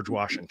on George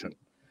Washington.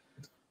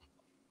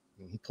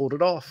 He pulled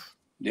it off.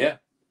 Yeah.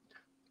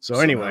 So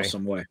anyway,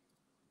 some way.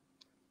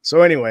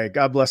 So anyway,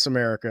 God bless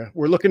America.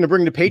 We're looking to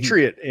bring the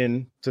Patriot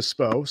in to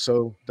SPO.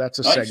 So that's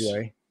a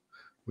segue.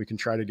 We can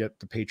try to get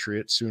the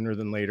Patriot sooner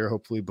than later,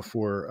 hopefully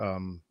before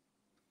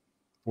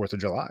 4th of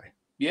July.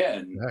 Yeah.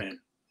 And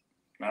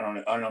I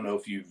don't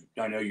know if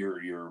I know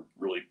you're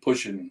really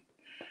pushing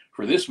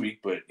for this week,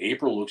 but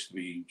April looks to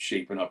be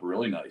shaping up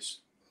really nice.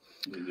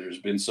 There's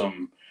been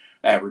some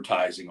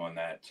advertising on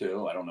that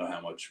too. I don't know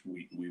how much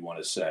we want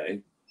to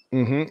say.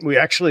 We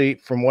actually,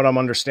 from what I'm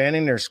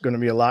understanding, there's going to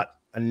be a lot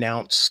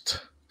announced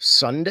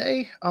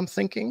Sunday, I'm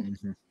thinking,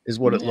 is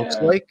what it looks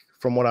like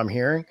from what I'm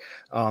hearing.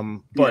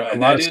 But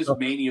that is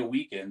Mania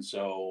weekend,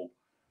 so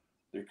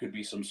there could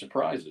be some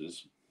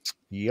surprises.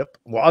 Yep.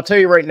 Well, I'll tell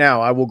you right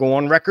now, I will go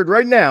on record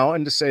right now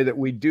and to say that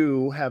we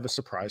do have a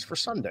surprise for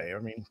Sunday. I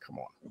mean, come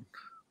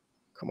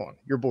Come on,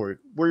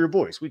 we're your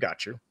boys. We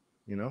got you.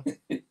 You know.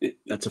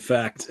 That's a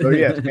fact. So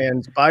yeah,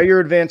 fans, buy your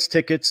advance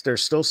tickets.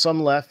 There's still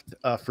some left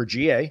for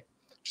GA.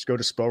 Just go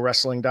to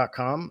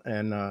spowrestling.com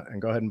and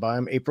go ahead and buy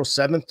them. April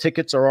 7th,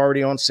 tickets are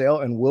already on sale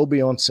and will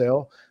be on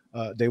sale.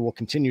 They will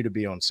continue to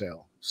be on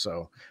sale.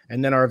 So,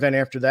 and then our event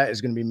after that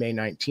is going to be May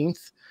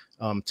 19th.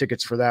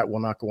 Tickets for that will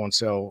not go on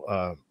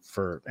sale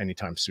for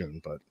anytime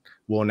soon, but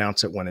we'll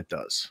announce it when it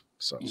does.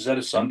 So, Is that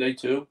a Sunday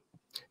too?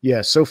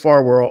 Yeah. So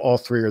far, we're all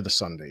three are the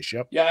Sundays.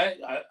 Yep. Yeah,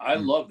 I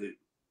love that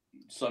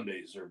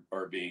Sundays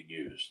are being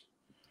used,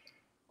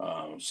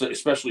 so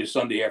especially a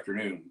Sunday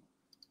afternoon.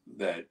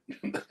 That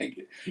I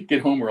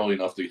get home early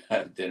enough to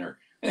have dinner.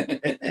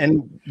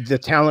 and the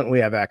talent we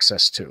have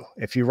access to.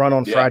 If you run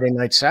on Friday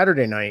night,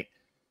 Saturday night,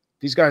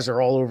 these guys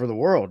are all over the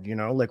world. You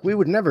know, like we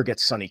would never get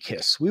Sonny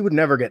Kiss, we would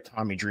never get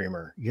Tommy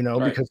Dreamer. You know,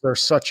 because they're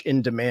such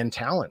in demand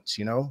talents.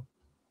 You know,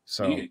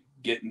 so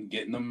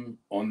getting them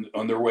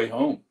on their way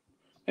home.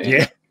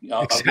 Hey,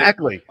 yeah,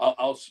 exactly.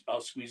 I'll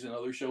squeeze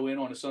another show in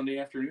on a Sunday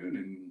afternoon,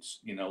 and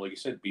you know, like I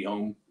said,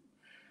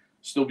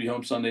 still be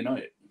home Sunday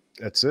night.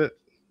 That's it.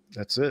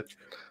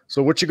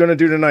 So what you going to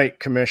do tonight,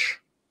 Commish?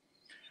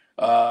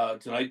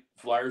 Tonight,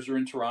 Flyers are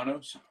in Toronto,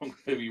 so I'm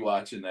going to be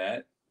watching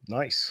that.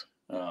 Nice.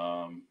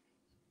 Nice.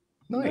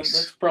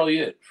 That's probably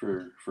it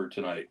for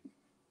tonight.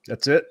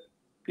 That's it?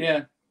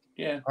 Yeah.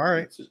 All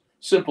right. It's a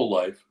simple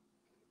life.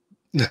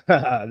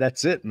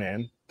 That's it,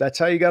 man. That's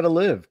how you got to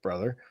live,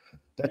 brother.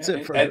 That's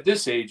it. At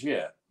this age,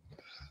 yeah.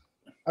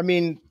 I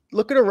mean,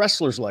 look at a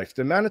wrestler's life.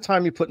 The amount of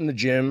time you put in the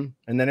gym,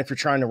 and then if you're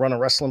trying to run a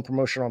wrestling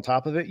promotion on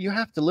top of it, you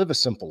have to live a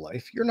simple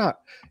life. You're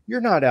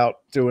not out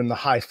doing the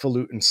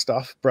highfalutin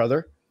stuff,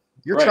 brother.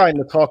 You're trying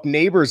to talk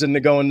neighbors into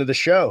going to the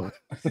show.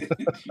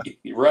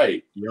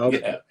 Right. Yep.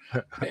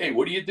 Yeah. Hey,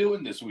 what are you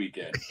doing this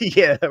weekend?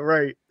 Yeah,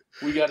 right.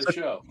 We got a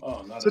show.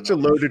 Oh, not such a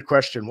loaded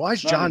question. Why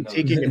is John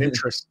taking an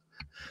interest?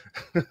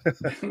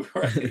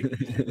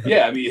 Right.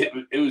 Yeah, I mean,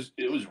 it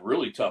was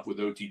really tough with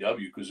OTW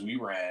because we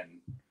ran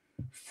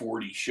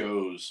 40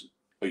 shows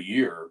a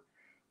year.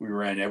 We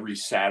ran every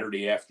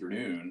Saturday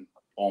afternoon,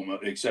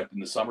 almost except in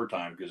the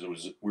summertime because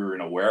we were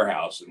in a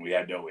warehouse and we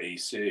had no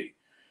AC,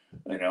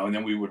 you know. And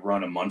then we would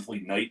run a monthly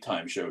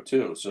nighttime show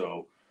too.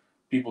 So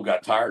people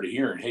got tired of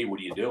hearing, "Hey, what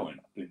are you doing?"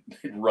 They'd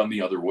run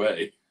the other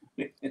way.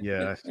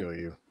 Yeah, I feel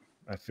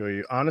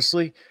you.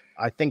 Honestly,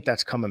 I think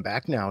that's coming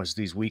back now is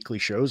these weekly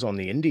shows on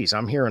the indies.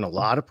 I'm hearing a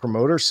lot of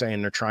promoters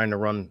saying they're trying to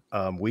run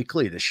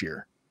weekly this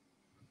year.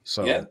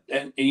 So yeah,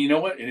 and you know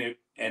what?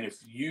 And if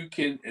you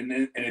can, and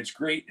it's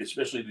great,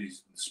 especially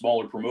these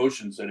smaller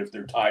promotions that if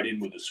they're tied in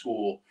with a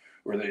school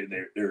or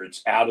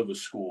it's out of a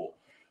school.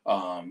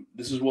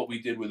 This is what we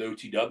did with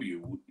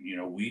OTW. You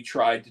know, we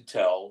tried to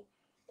tell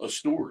a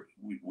story.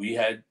 We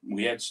had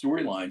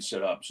storylines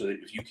set up so that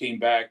if you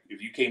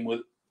came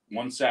with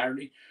one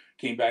Saturday,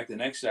 came back the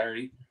next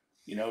Saturday,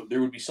 you know,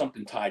 there would be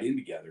something tied in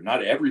together.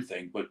 Not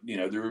everything, but you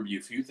know, there would be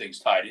a few things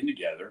tied in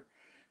together.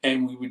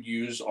 And we would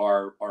use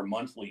our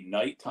monthly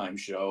nighttime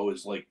show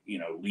as like, you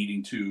know,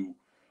 leading to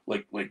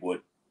like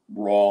what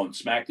Raw and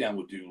SmackDown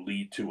would do,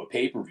 lead to a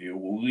pay-per-view.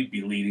 Well, we'd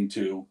be leading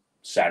to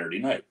Saturday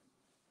night.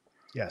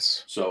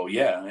 Yes. So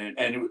yeah,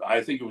 and I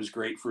think it was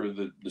great for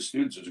the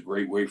students. It was a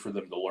great way for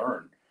them to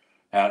learn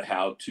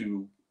how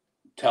to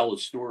tell a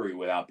story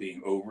without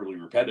being overly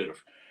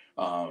repetitive.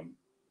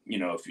 You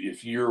know,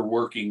 if you're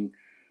working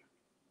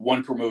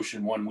one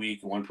promotion one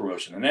week and one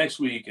promotion the next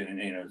week, and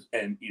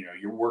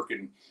you're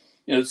working,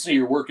 you know, let's say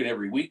you're working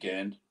every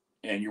weekend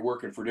and you're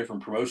working for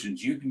different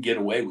promotions, you can get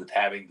away with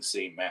having the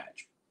same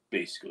match,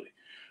 basically.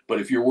 But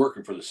if you're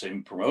working for the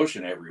same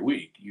promotion every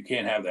week, you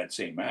can't have that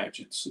same match.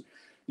 It's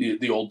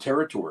the old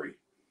territory.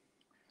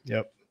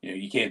 Yep. You know,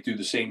 you can't do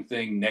the same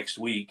thing next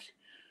week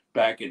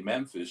back in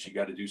Memphis. You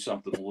got to do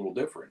something a little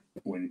different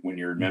when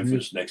you're in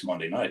Memphis next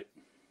Monday night.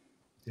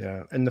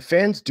 Yeah. And the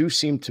fans do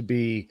seem to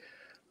be,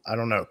 I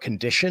don't know,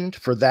 conditioned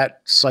for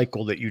that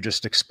cycle that you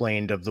just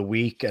explained of the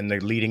week and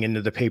they're leading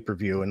into the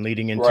pay-per-view and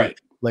leading into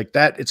like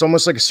that. It's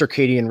almost like a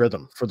circadian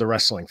rhythm for the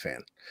wrestling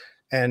fan.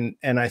 And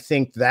I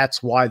think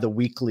that's why the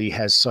weekly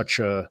has such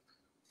a,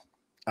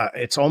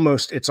 it's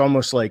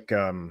almost like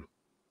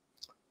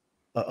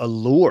a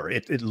lure.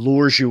 It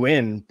lures you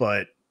in,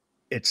 but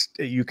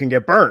you can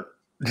get burnt.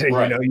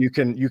 Right. You know,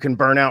 you can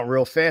burn out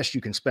real fast.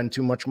 You can spend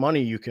too much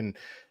money. You can,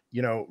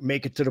 you know,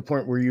 make it to the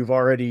point where you've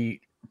already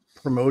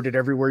promoted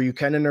everywhere you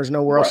can and there's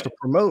nowhere else to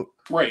promote.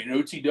 Right. In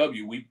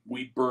OTW,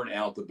 we burn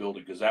out the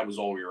building because that was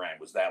all we ran,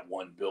 was that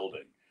one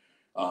building.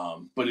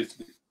 But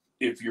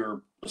if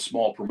you're a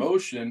small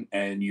promotion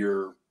and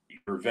your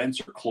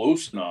events are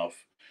close enough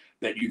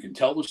that you can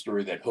tell the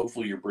story that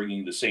hopefully you're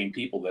bringing the same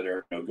people that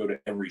are, you know, go to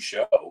every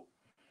show,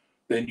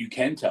 then you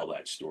can tell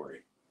that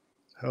story.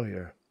 Hell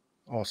yeah.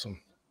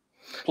 Awesome.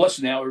 Plus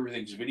now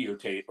everything's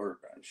videotaped, or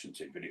I shouldn't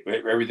say video,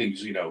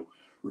 everything's, you know,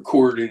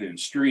 recorded and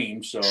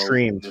streamed. So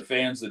the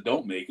fans that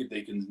don't make it,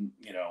 they can,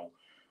 you know,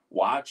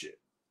 watch it.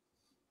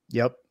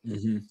 Yep.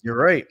 Mm-hmm. You're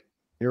right.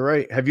 You're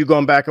right. Have you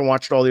gone back and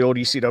watched all the old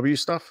ECW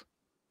stuff?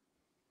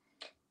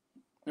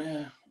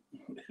 Yeah.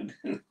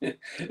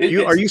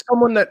 Are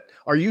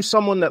you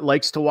someone that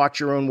likes to watch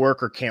your own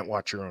work or can't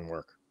watch your own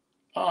work?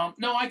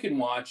 No, I can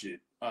watch it.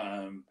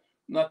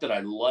 Not that I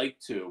like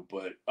to,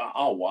 but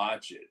I'll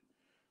watch it.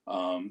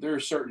 There are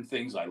certain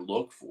things I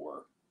look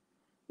for,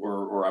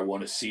 or I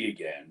want to see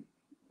again,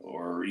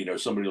 or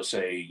somebody will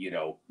say,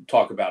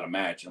 talk about a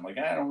match, and I'm like,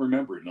 I don't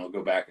remember it, and I'll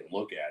go back and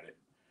look at it.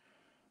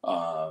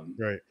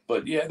 Right.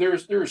 But yeah,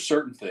 there are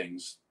certain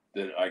things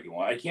that I can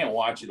watch. I can't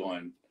watch it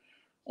on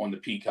the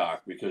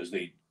Peacock because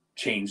they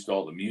changed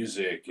all the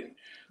music and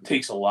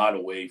takes a lot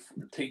of the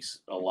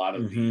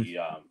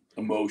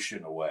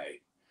emotion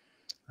away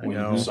when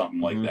you do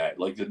something like that.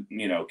 Like can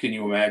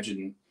you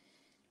imagine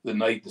the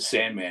night the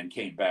Sandman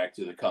came back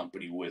to the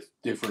company with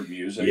different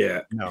music?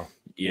 Yeah. No.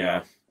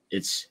 Yeah.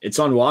 It's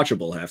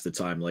unwatchable half the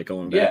time, like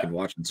going back and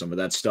watching some of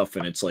that stuff.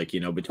 And it's like,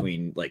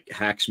 between like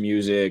Hack's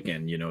music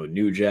and,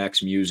 New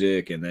Jack's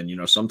music. And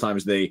then,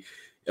 sometimes they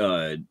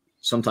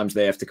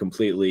have to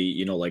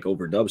completely, like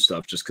overdub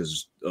stuff just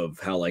because of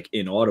how like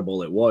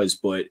inaudible it was.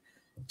 But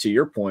to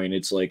your point,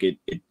 it's like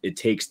it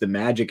takes the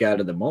magic out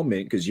of the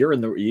moment because you're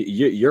in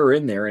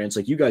there and it's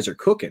like you guys are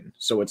cooking.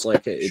 So it's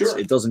like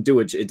it doesn't do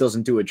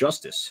it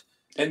justice.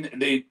 And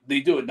they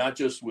do it not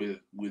just with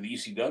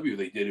ECW,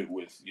 they did it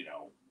with,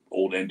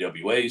 old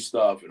NWA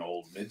stuff and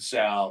old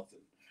Mid-South.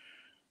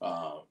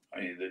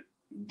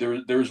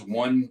 There's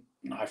one,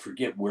 I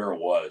forget where it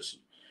was,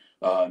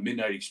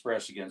 Midnight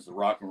Express against the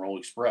Rock and Roll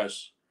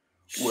Express,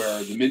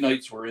 where the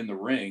Midnights were in the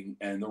ring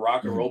and the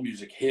rock and roll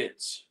music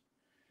hits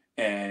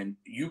and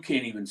you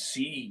can't even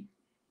see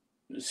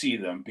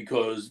them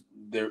because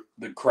the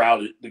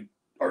crowd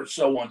are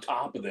so on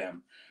top of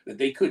them that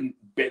they could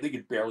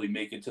barely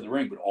make it to the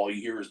ring, but all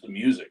you hear is the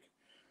music.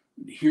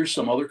 Here's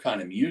some other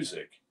kind of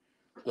music.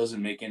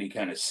 Doesn't make any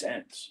kind of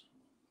sense.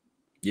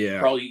 Yeah.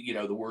 Probably,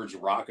 the words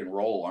rock and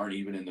roll aren't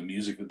even in the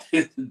music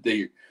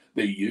that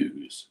they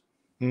use.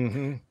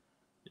 Mm-hmm.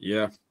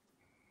 Yeah.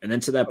 And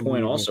then to that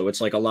point also, it's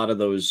like a lot of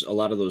those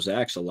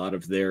acts, a lot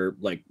of their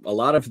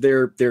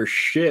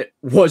shit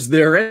was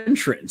their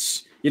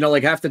entrance.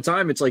 Like half the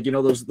time it's like,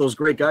 those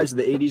great guys of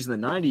the 80s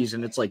and the 90s,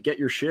 and it's like get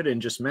your shit in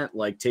just meant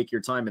like take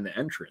your time in the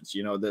entrance.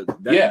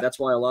 That's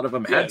why a lot of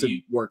them had to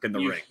work in the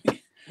ring.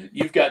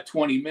 You've got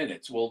 20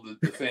 minutes. Well,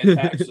 the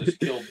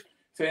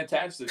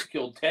Fantastics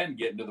killed 10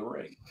 getting to the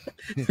ring.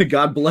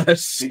 God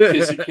bless.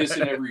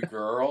 Kissing every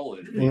girl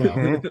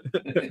and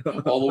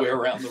all the way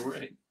around the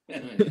ring.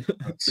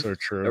 That's so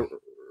true.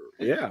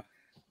 Yeah.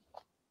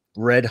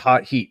 Red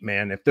hot heat,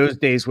 man. If those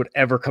days would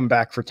ever come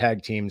back for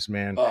tag teams,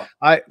 man,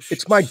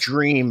 it's my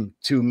dream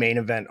to main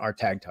event our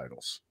tag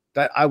titles.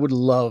 That I would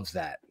love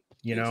that.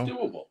 It's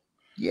doable.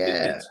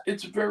 Yeah,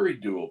 it's very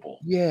doable.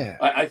 Yeah,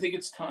 I think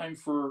it's time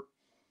for.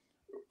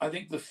 I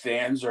think the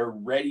fans are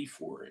ready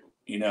for it.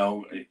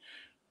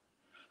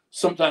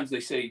 Sometimes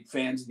they say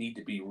fans need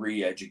to be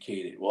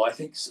re-educated. Well, I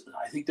think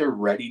they're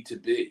ready to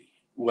be.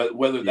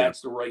 Whether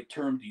that's the right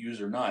term to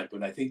use or not,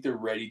 but I think they're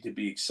ready to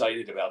be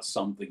excited about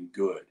something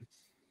good.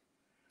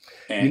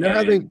 And,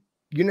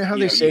 you know how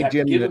they say,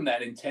 Jim, give them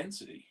that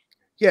intensity.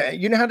 Yeah,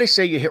 you know how they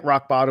say you hit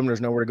rock bottom,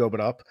 there's nowhere to go but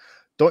up.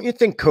 Don't you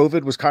think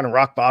COVID was kind of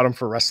rock bottom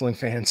for wrestling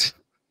fans?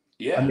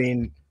 Yeah, I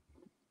mean,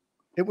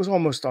 it was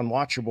almost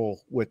unwatchable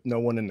with no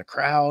one in the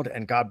crowd,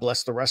 and God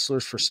bless the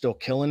wrestlers for still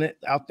killing it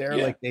out there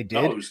like they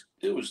did. No,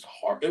 it was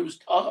hard. It was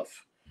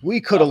tough.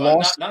 We could have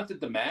lost. Not that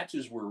the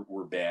matches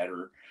were bad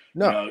or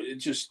no. It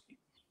just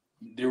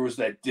there was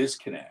that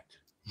disconnect.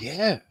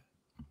 Yeah,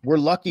 we're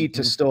lucky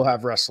to still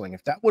have wrestling.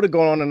 If that would have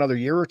gone on another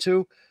year or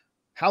two,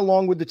 how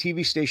long would the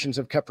TV stations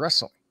have kept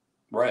wrestling?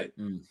 Right.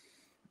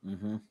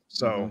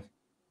 So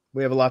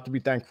we have a lot to be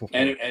thankful for.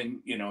 And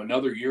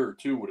another year or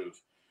two would have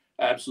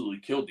absolutely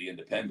killed the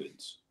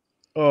independents.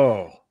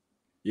 Oh,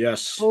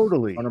 yes,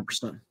 totally,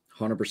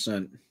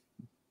 100%.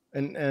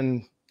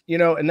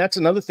 And that's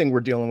another thing we're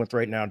dealing with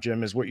right now,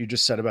 Jim, is what you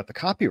just said about the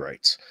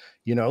copyrights.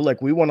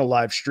 Like we want to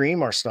live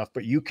stream our stuff,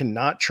 but you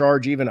cannot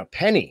charge even a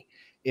penny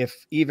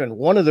if even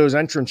one of those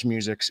entrance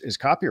musics is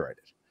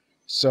copyrighted.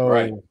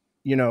 So,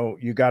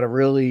 you got to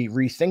really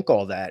rethink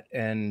all that.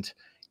 And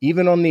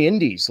even on the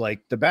indies,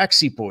 like the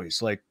BackSeat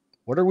Boyz, like,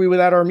 what are we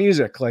without our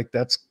music? Like,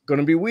 that's going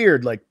to be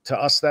weird. Like, to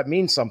us, that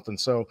means something.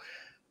 So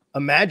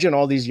imagine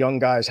all these young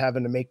guys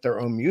having to make their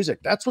own music.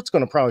 That's what's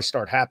going to probably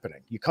start happening.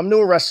 You come to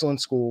a wrestling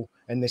school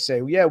and they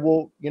say, yeah,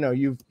 well,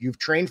 you've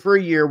trained for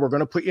a year. We're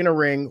going to put you in a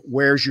ring.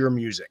 Where's your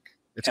music?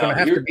 It's going to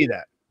have to be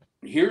that.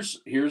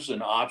 Here's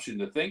an option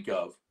to think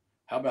of.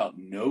 How about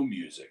no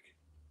music?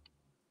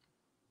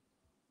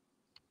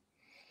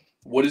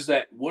 What is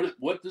that?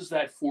 What does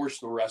that force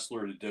the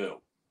wrestler to do?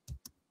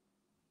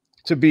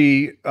 To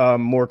be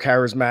more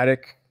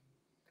charismatic.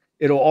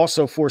 It'll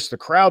also force the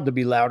crowd to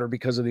be louder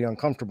because of the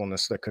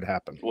uncomfortableness that could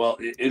happen. Well,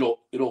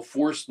 it'll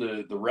force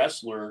the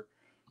wrestler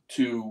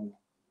to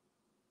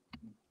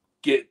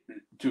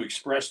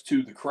express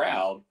to the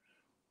crowd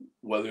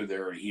whether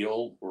they're a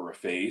heel or a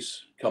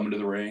face coming to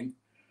the ring.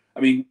 I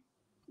mean,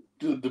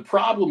 the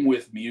problem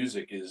with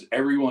music is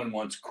everyone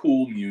wants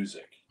cool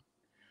music.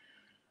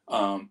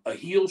 A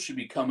heel should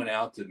be coming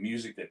out to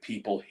music that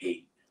people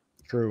hate.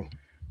 True.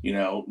 You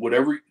know,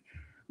 whatever.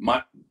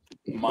 My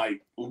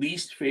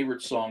least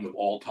favorite song of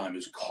all time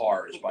is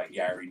 "Cars" by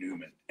Gary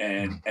Newman,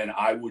 and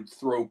I would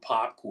throw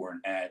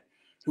popcorn at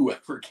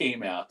whoever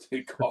came out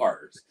to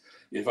Cars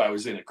if I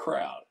was in a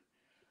crowd.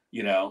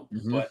 You know,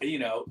 but you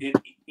know,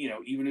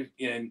 even if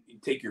and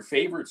take your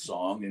favorite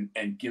song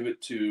and give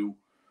it to,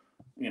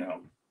 you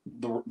know,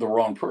 the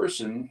wrong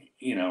person,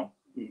 you know,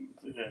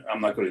 I'm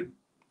not going to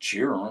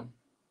cheer them.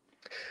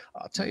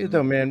 I'll tell you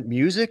though, man,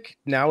 music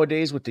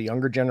nowadays with the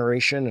younger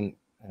generation,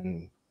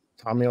 and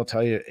Tommy will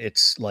tell you,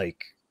 it's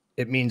like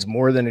it means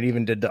more than it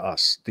even did to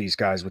us, these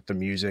guys with the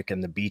music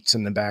and the beats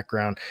in the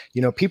background.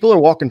 You know, people are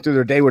walking through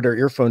their day with their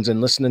earphones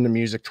and listening to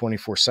music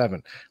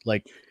 24/7.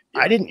 Like,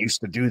 I didn't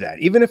used to do that.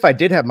 Even if I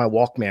did have my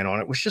Walkman on,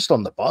 it was just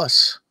on the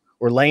bus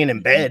or laying in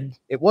bed.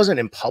 It wasn't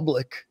in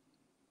public.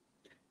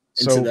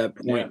 And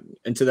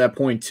to that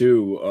point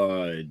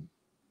too,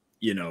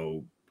 you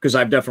know, because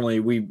I've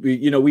definitely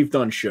we've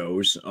done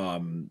shows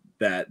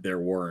that there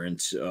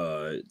weren't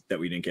that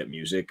we didn't get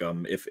music.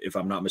 If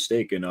I'm not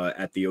mistaken,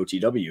 at the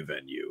OTW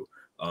venue.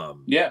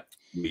 That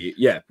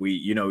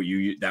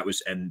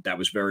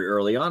was very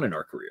early on in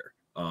our career.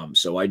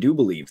 So I do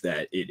believe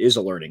that it is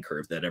a learning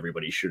curve that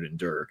everybody should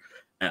endure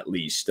at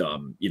least a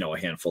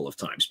handful of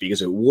times,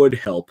 because it would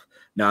help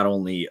not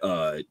only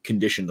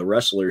condition the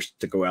wrestlers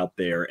to go out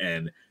there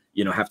and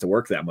have to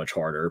work that much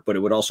harder, but it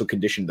would also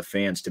condition the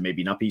fans to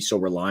maybe not be so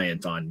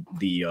reliant on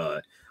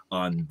the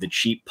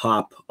cheap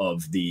pop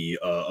of the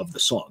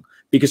song.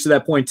 Because to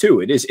that point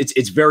too,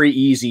 it's very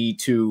easy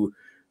to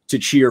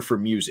cheer for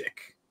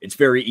music. It's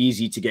very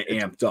easy to get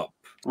amped up.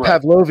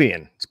 Right.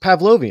 Pavlovian. It's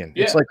Pavlovian.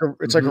 Yeah.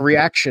 It's like a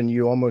reaction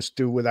you almost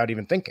do without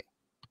even thinking.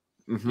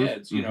 Yeah,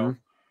 it's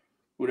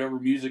whatever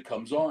music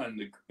comes on,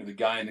 the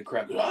guy in the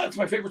crowd goes, "Oh, it's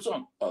my favorite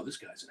song." Oh, this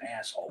guy's an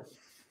asshole.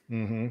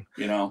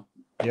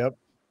 Yep.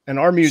 And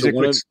our music,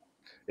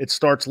 it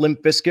starts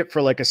Limp Bizkit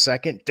for like a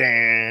second,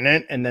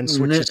 and then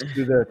switches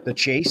to the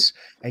chase,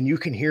 and you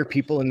can hear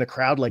people in the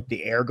crowd, like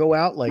the air go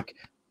out, like,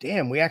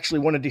 damn, we actually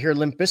wanted to hear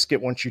Limp Bizkit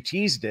once you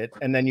teased it,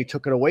 and then you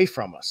took it away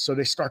from us. So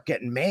they start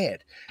getting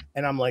mad,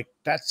 and I'm like,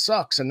 that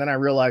sucks. And then I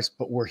realized,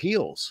 but we're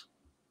heels.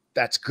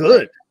 That's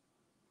good.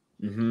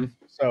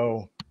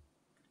 So,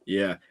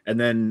 yeah, and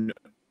then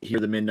hear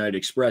the Midnight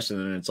Express, and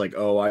then it's like,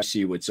 oh, I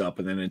see what's up,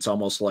 and then it's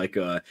almost like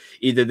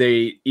either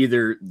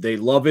they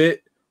love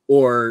it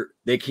or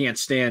they can't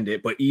stand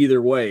it, but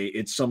either way,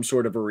 it's some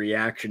sort of a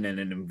reaction, and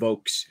it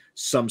invokes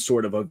some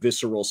sort of a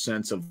visceral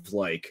sense of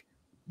like,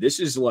 this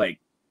is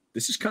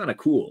kind of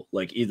cool,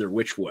 like either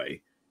which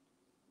way.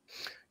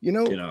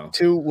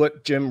 To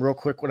what, Jim, real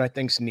quick, what I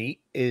think's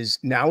neat is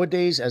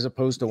nowadays, as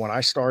opposed to when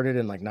I started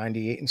in like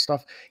 98 and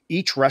stuff,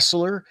 each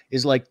wrestler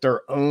is like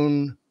their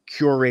own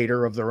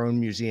curator of their own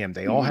museum.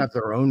 They all have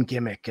their own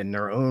gimmick and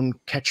their own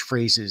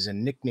catchphrases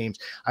and nicknames.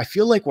 I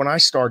feel like when I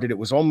started, it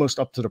was almost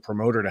up to the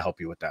promoter to help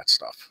you with that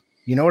stuff.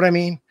 You know what I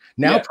mean?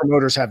 Now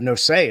promoters have no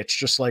say. It's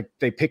just like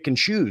they pick and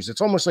choose.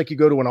 It's almost like you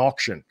go to an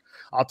auction.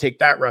 I'll take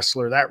that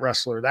wrestler, that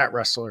wrestler, that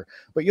wrestler,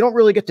 but you don't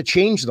really get to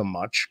change them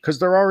much because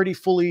they're already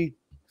fully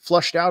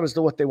flushed out as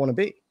to what they want to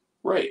be.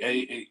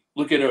 Right.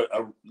 Look at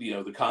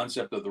the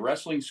concept of the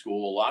wrestling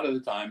school. A lot of the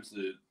times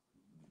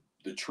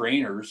the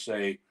trainers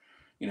say,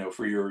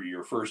 for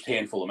your first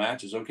handful of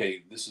matches,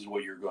 okay, this is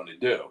what you're going to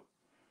do,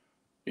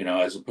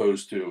 as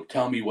opposed to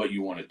tell me what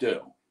you want to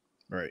do.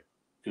 Right.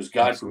 Because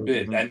God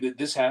forbid, and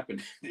this happened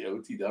at the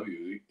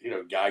OTW,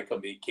 a guy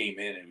came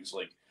in and he was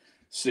like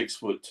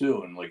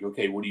 6'2" and like,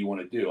 okay, what do you want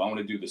to do? I want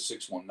to do the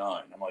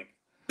 619. I'm like,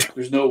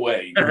 there's no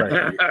way.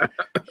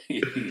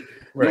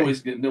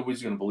 Nobody's going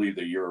to believe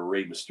that you're a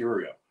Rey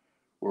Mysterio,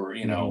 or,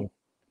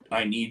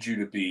 I need you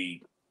to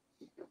be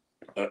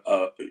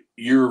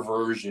your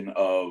version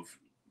of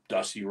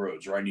Dusty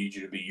Rhodes, or I need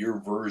you to be your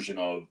version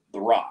of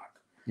The Rock.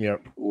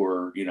 Yep.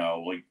 Or,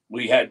 like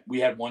we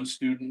had one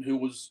student who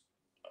was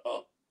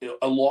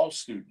a law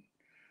student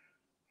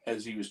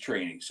as he was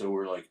training. So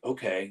we're like,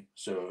 okay,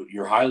 so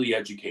you're highly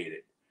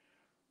educated.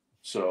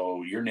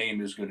 So your name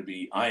is going to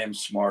be I Am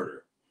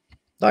Smarter.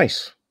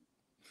 Nice.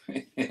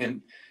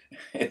 And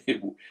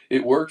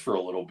it worked for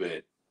a little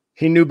bit.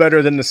 He knew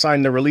better than to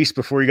sign the release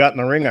before he got in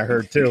the ring, I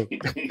heard too.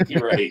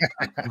 You're right.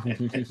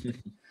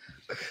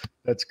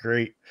 That's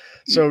great.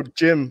 So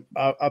Jim,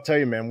 I'll tell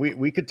you, man,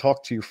 we could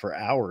talk to you for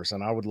hours,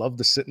 and I would love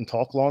to sit and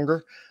talk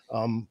longer.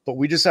 But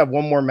we just have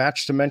one more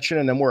match to mention,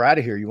 and then we're out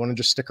of here. You want to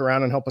just stick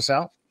around and help us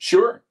out?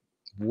 Sure.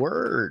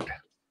 Word.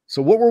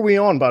 So what were we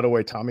on, by the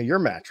way, Tommy? Your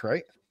match,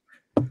 right?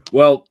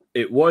 Well,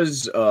 it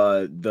was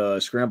the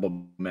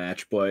Scramble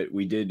match, but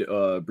we did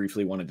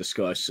briefly want to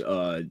discuss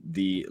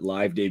the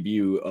live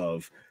debut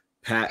of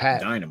Pat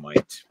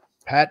Dynamite.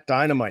 Pat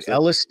Dynamite,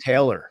 Ellis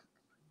Taylor.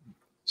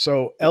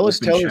 So Ellis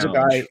Taylor's a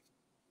guy.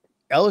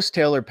 Ellis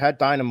Taylor, Pat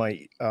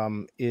Dynamite,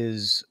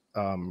 is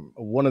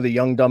one of the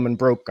Young, Dumb, and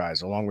Broke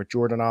guys, along with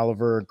Jordan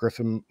Oliver,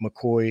 Griffin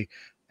McCoy,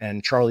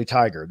 and Charlie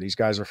Tiger. These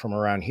guys are from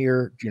around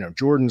here.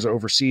 Jordan's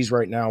overseas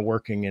right now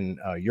working in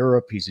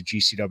Europe. He's a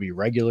GCW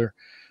regular.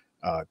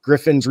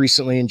 Griffin's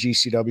recently in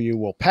GCW.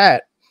 Well,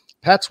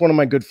 Pat's one of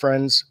my good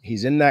friends.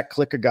 He's in that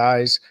clique of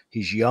guys.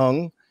 He's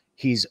young.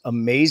 He's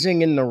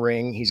amazing in the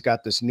ring. He's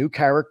got this new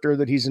character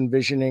that he's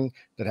envisioning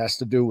that has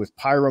to do with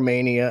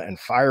pyromania and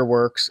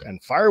fireworks.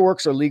 And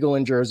fireworks are legal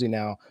in Jersey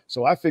now.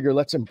 So I figure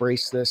let's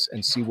embrace this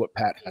and see what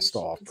Pat has to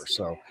offer.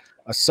 So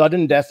a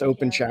sudden death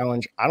open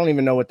challenge. I don't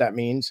even know what that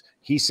means.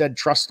 He said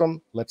trust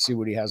him. Let's see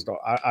what he has to.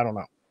 I don't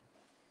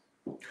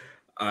know.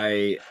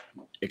 I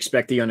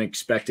expect the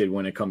unexpected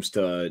when it comes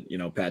to,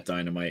 Pat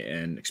Dynamite,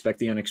 and expect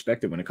the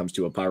unexpected when it comes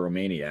to a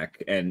pyromaniac.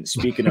 And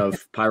speaking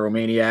of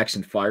pyromaniacs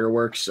and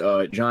fireworks,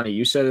 Johnny,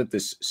 you said that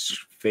this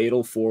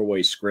fatal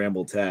 4-way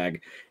scramble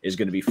tag is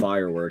going to be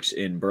fireworks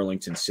in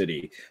Burlington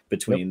City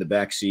between the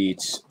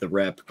Backseats, the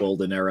Rep,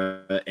 Golden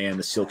Era, and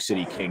the Silk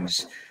City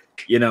Kings.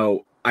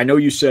 I know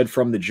you said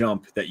from the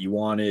jump that you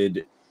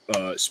wanted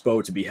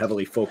Spo to be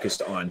heavily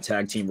focused on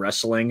tag team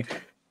wrestling.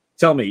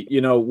 Tell me,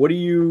 what do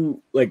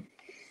you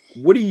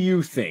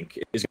think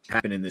is going to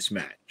happen in this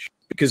match?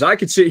 Because I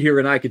could sit here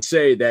and I could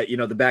say that,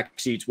 the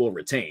Backseats will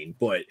retain,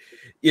 but,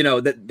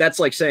 that's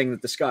like saying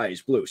that the sky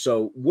is blue.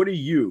 So what are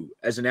you,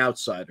 as an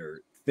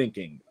outsider,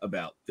 thinking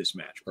about this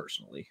match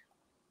personally?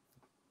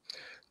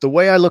 The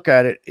way I look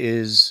at it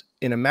is,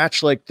 in a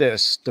match like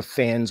this, the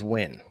fans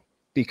win,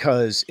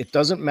 because it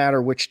doesn't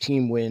matter which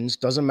team wins,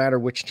 doesn't matter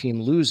which team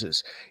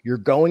loses. You're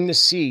going to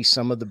see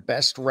some of the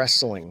best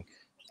wrestling,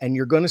 and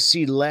you're going to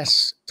see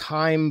less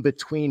time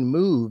between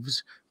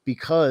moves,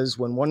 because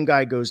when one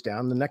guy goes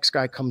down, the next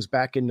guy comes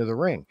back into the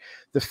ring.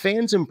 The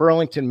fans in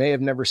Burlington may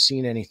have never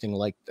seen anything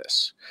like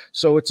this.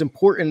 So it's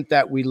important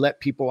that we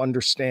let people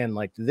understand,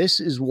 like, this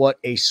is what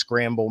a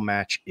scramble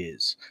match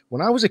is.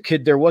 When I was a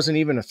kid, there wasn't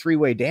even a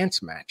 3-way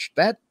dance match.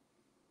 That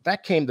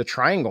came, the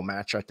triangle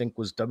match, I think,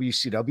 was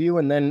WCW,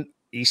 and then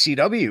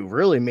ECW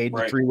really made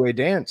the 3-way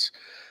dance.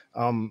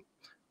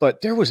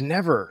 But there was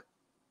never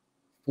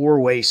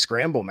 4-way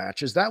scramble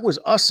matches. That was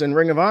us in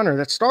Ring of Honor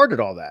that started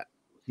all that.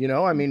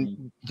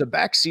 The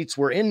Backseats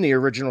were in the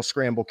original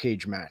scramble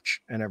cage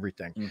match and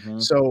everything.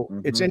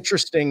 It's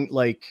interesting.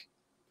 Like,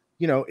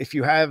 if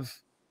you have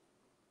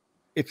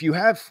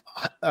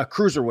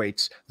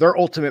cruiserweights, their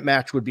ultimate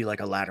match would be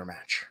like a ladder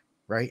match,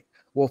 right?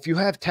 Well, if you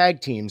have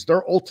tag teams,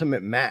 their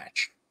ultimate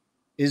match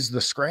is the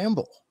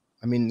scramble.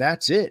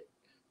 That's it.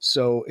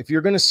 So if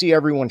you're going to see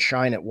everyone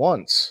shine at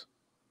once,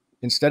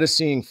 instead of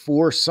seeing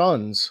 4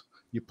 suns,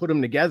 you put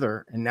them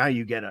together and now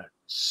you get a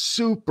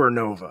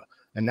supernova.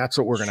 And that's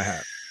what we're going to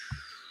have.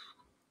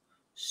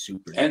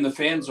 Super. And the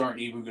fans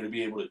aren't even going to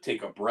be able to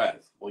take a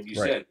breath. Like you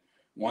said,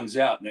 one's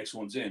out, next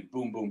one's in.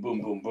 Boom, boom,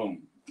 boom, boom,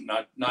 boom.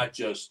 Not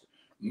just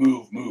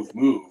move, move,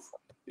 move.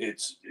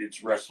 It's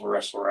wrestler,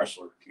 wrestler,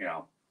 wrestler,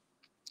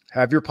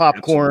 Have your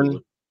popcorn,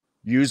 Absolutely.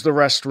 Use the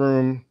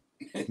restroom,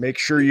 make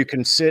sure you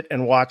can sit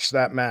and watch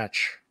that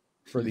match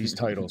for these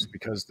titles,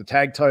 because the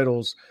tag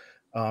titles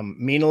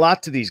mean a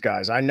lot to these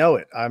guys. I know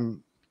it.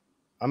 I'm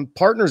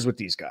partners with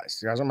these guys.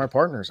 These guys are my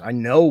partners. I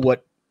know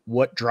what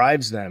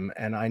drives them,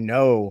 and I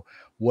know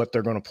what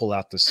they're going to pull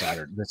out this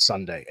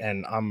Sunday,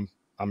 and I'm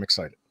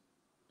excited.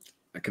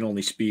 I can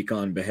only speak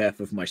on behalf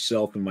of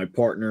myself and my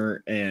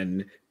partner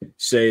and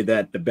say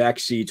that the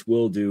Backseats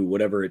will do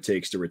whatever it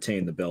takes to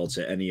retain the belts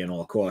at any and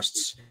all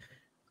costs.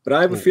 But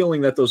I have a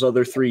feeling that those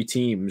other 3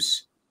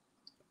 teams,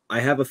 I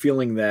have a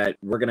feeling that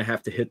we're going to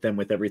have to hit them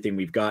with everything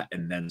we've got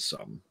and then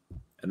some.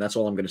 And that's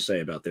all I'm going to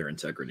say about their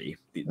integrity.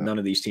 None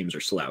of these teams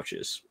are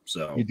slouches.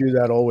 So you do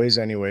that always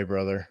anyway,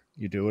 brother.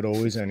 You do it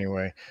always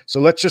anyway.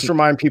 So let's just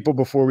remind people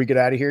before we get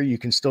out of here, you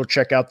can still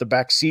check out the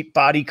Backseat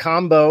Body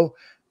Combo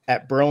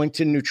at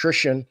Burlington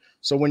Nutrition.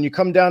 So when you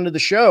come down to the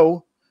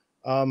show,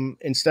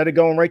 instead of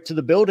going right to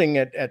the building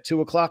at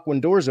 2:00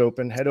 when doors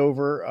open, head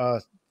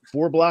over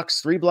 3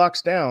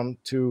 blocks down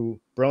to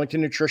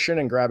Burlington Nutrition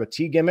and grab a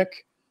tea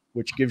gimmick,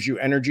 which gives you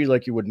energy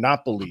like you would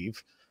not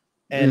believe.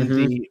 And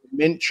the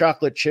mint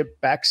chocolate chip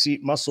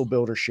Backseat muscle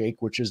builder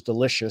shake, which is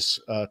delicious.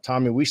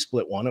 Tommy, we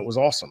split one. It was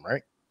awesome,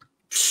 right?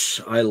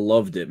 I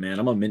loved it, man.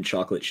 I'm a mint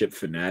chocolate chip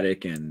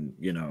fanatic, and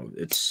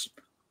it's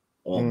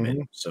all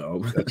mint.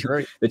 So that's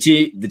right. The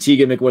tea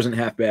gimmick wasn't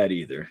half bad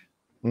either.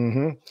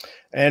 And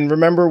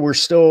remember, we're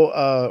still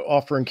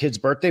offering kids'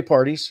 birthday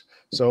parties.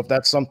 So if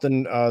that's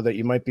something that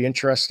you might be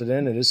interested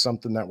in, it is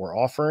something that we're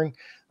offering.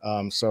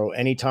 So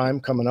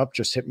anytime coming up,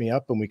 just hit me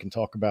up and we can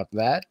talk about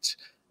that.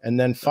 And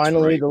then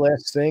finally, the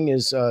last thing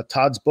is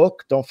Todd's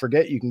book. Don't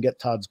forget, you can get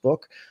Todd's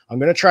book. I'm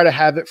going to try to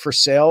have it for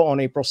sale on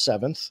April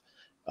 7th.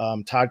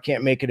 Todd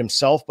can't make it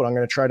himself, but I'm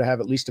going to try to have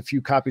at least a few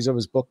copies of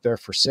his book there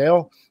for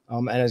sale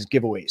and as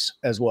giveaways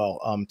as well.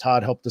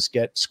 Todd helped us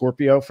get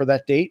Scorpio for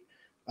that date.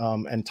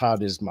 And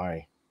Todd is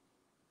my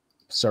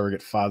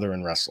surrogate father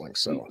in wrestling.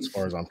 So as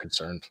far as I'm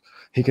concerned,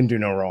 he can do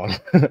no wrong.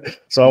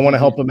 So I want to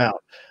help him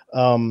out.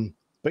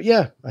 But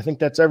yeah, I think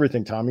that's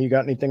everything. Tommy, you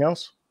got anything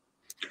else?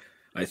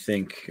 I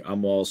think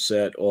I'm all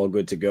set, all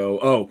good to go.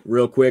 Oh,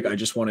 real quick, I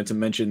just wanted to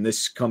mention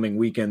this coming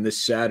weekend, this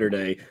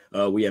Saturday,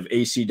 we have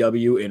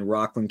ACW in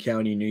Rockland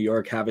County, New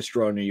York,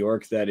 Haverstraw, New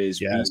York. That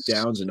is Yes.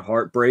 Beatdowns and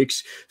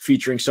Heartbreaks,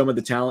 featuring some of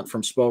the talent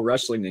from SPO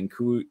Wrestling,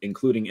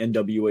 including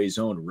NWA's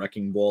own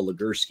Wrecking Ball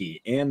Legursky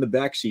and the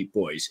BackSeat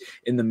Boyz.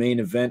 In the main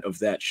event of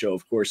that show,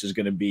 of course, is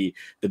going to be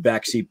the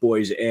BackSeat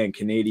Boyz and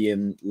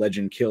Canadian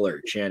Legend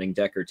Killer Channing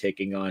Decker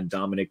taking on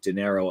Dominic De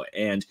Niro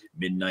and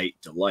Midnight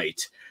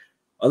Delight.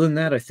 Other than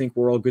that, I think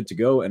we're all good to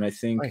go, and I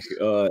think Nice.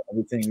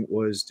 everything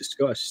was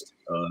discussed.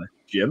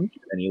 Jim,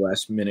 any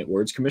last minute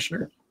words,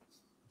 Commissioner?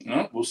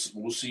 No,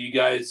 we'll see you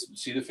guys,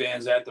 see the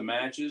fans at the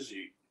matches.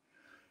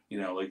 You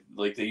know,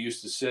 like they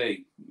used to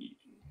say,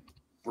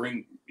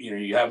 bring, you know,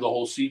 you have the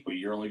whole seat, but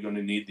you're only going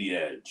to need the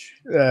edge.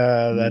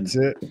 That's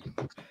it.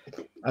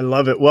 I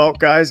love it. Well,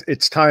 guys,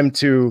 it's time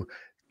to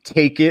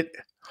take it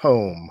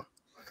home.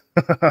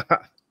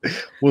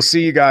 We'll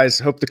see you guys.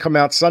 Hope to come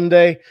out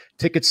Sunday.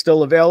 Tickets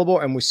still available,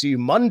 and we'll see you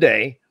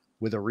Monday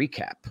with a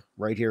recap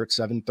right here at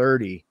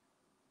 7:30.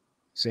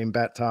 Same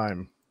bat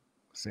time,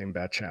 same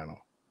bat channel.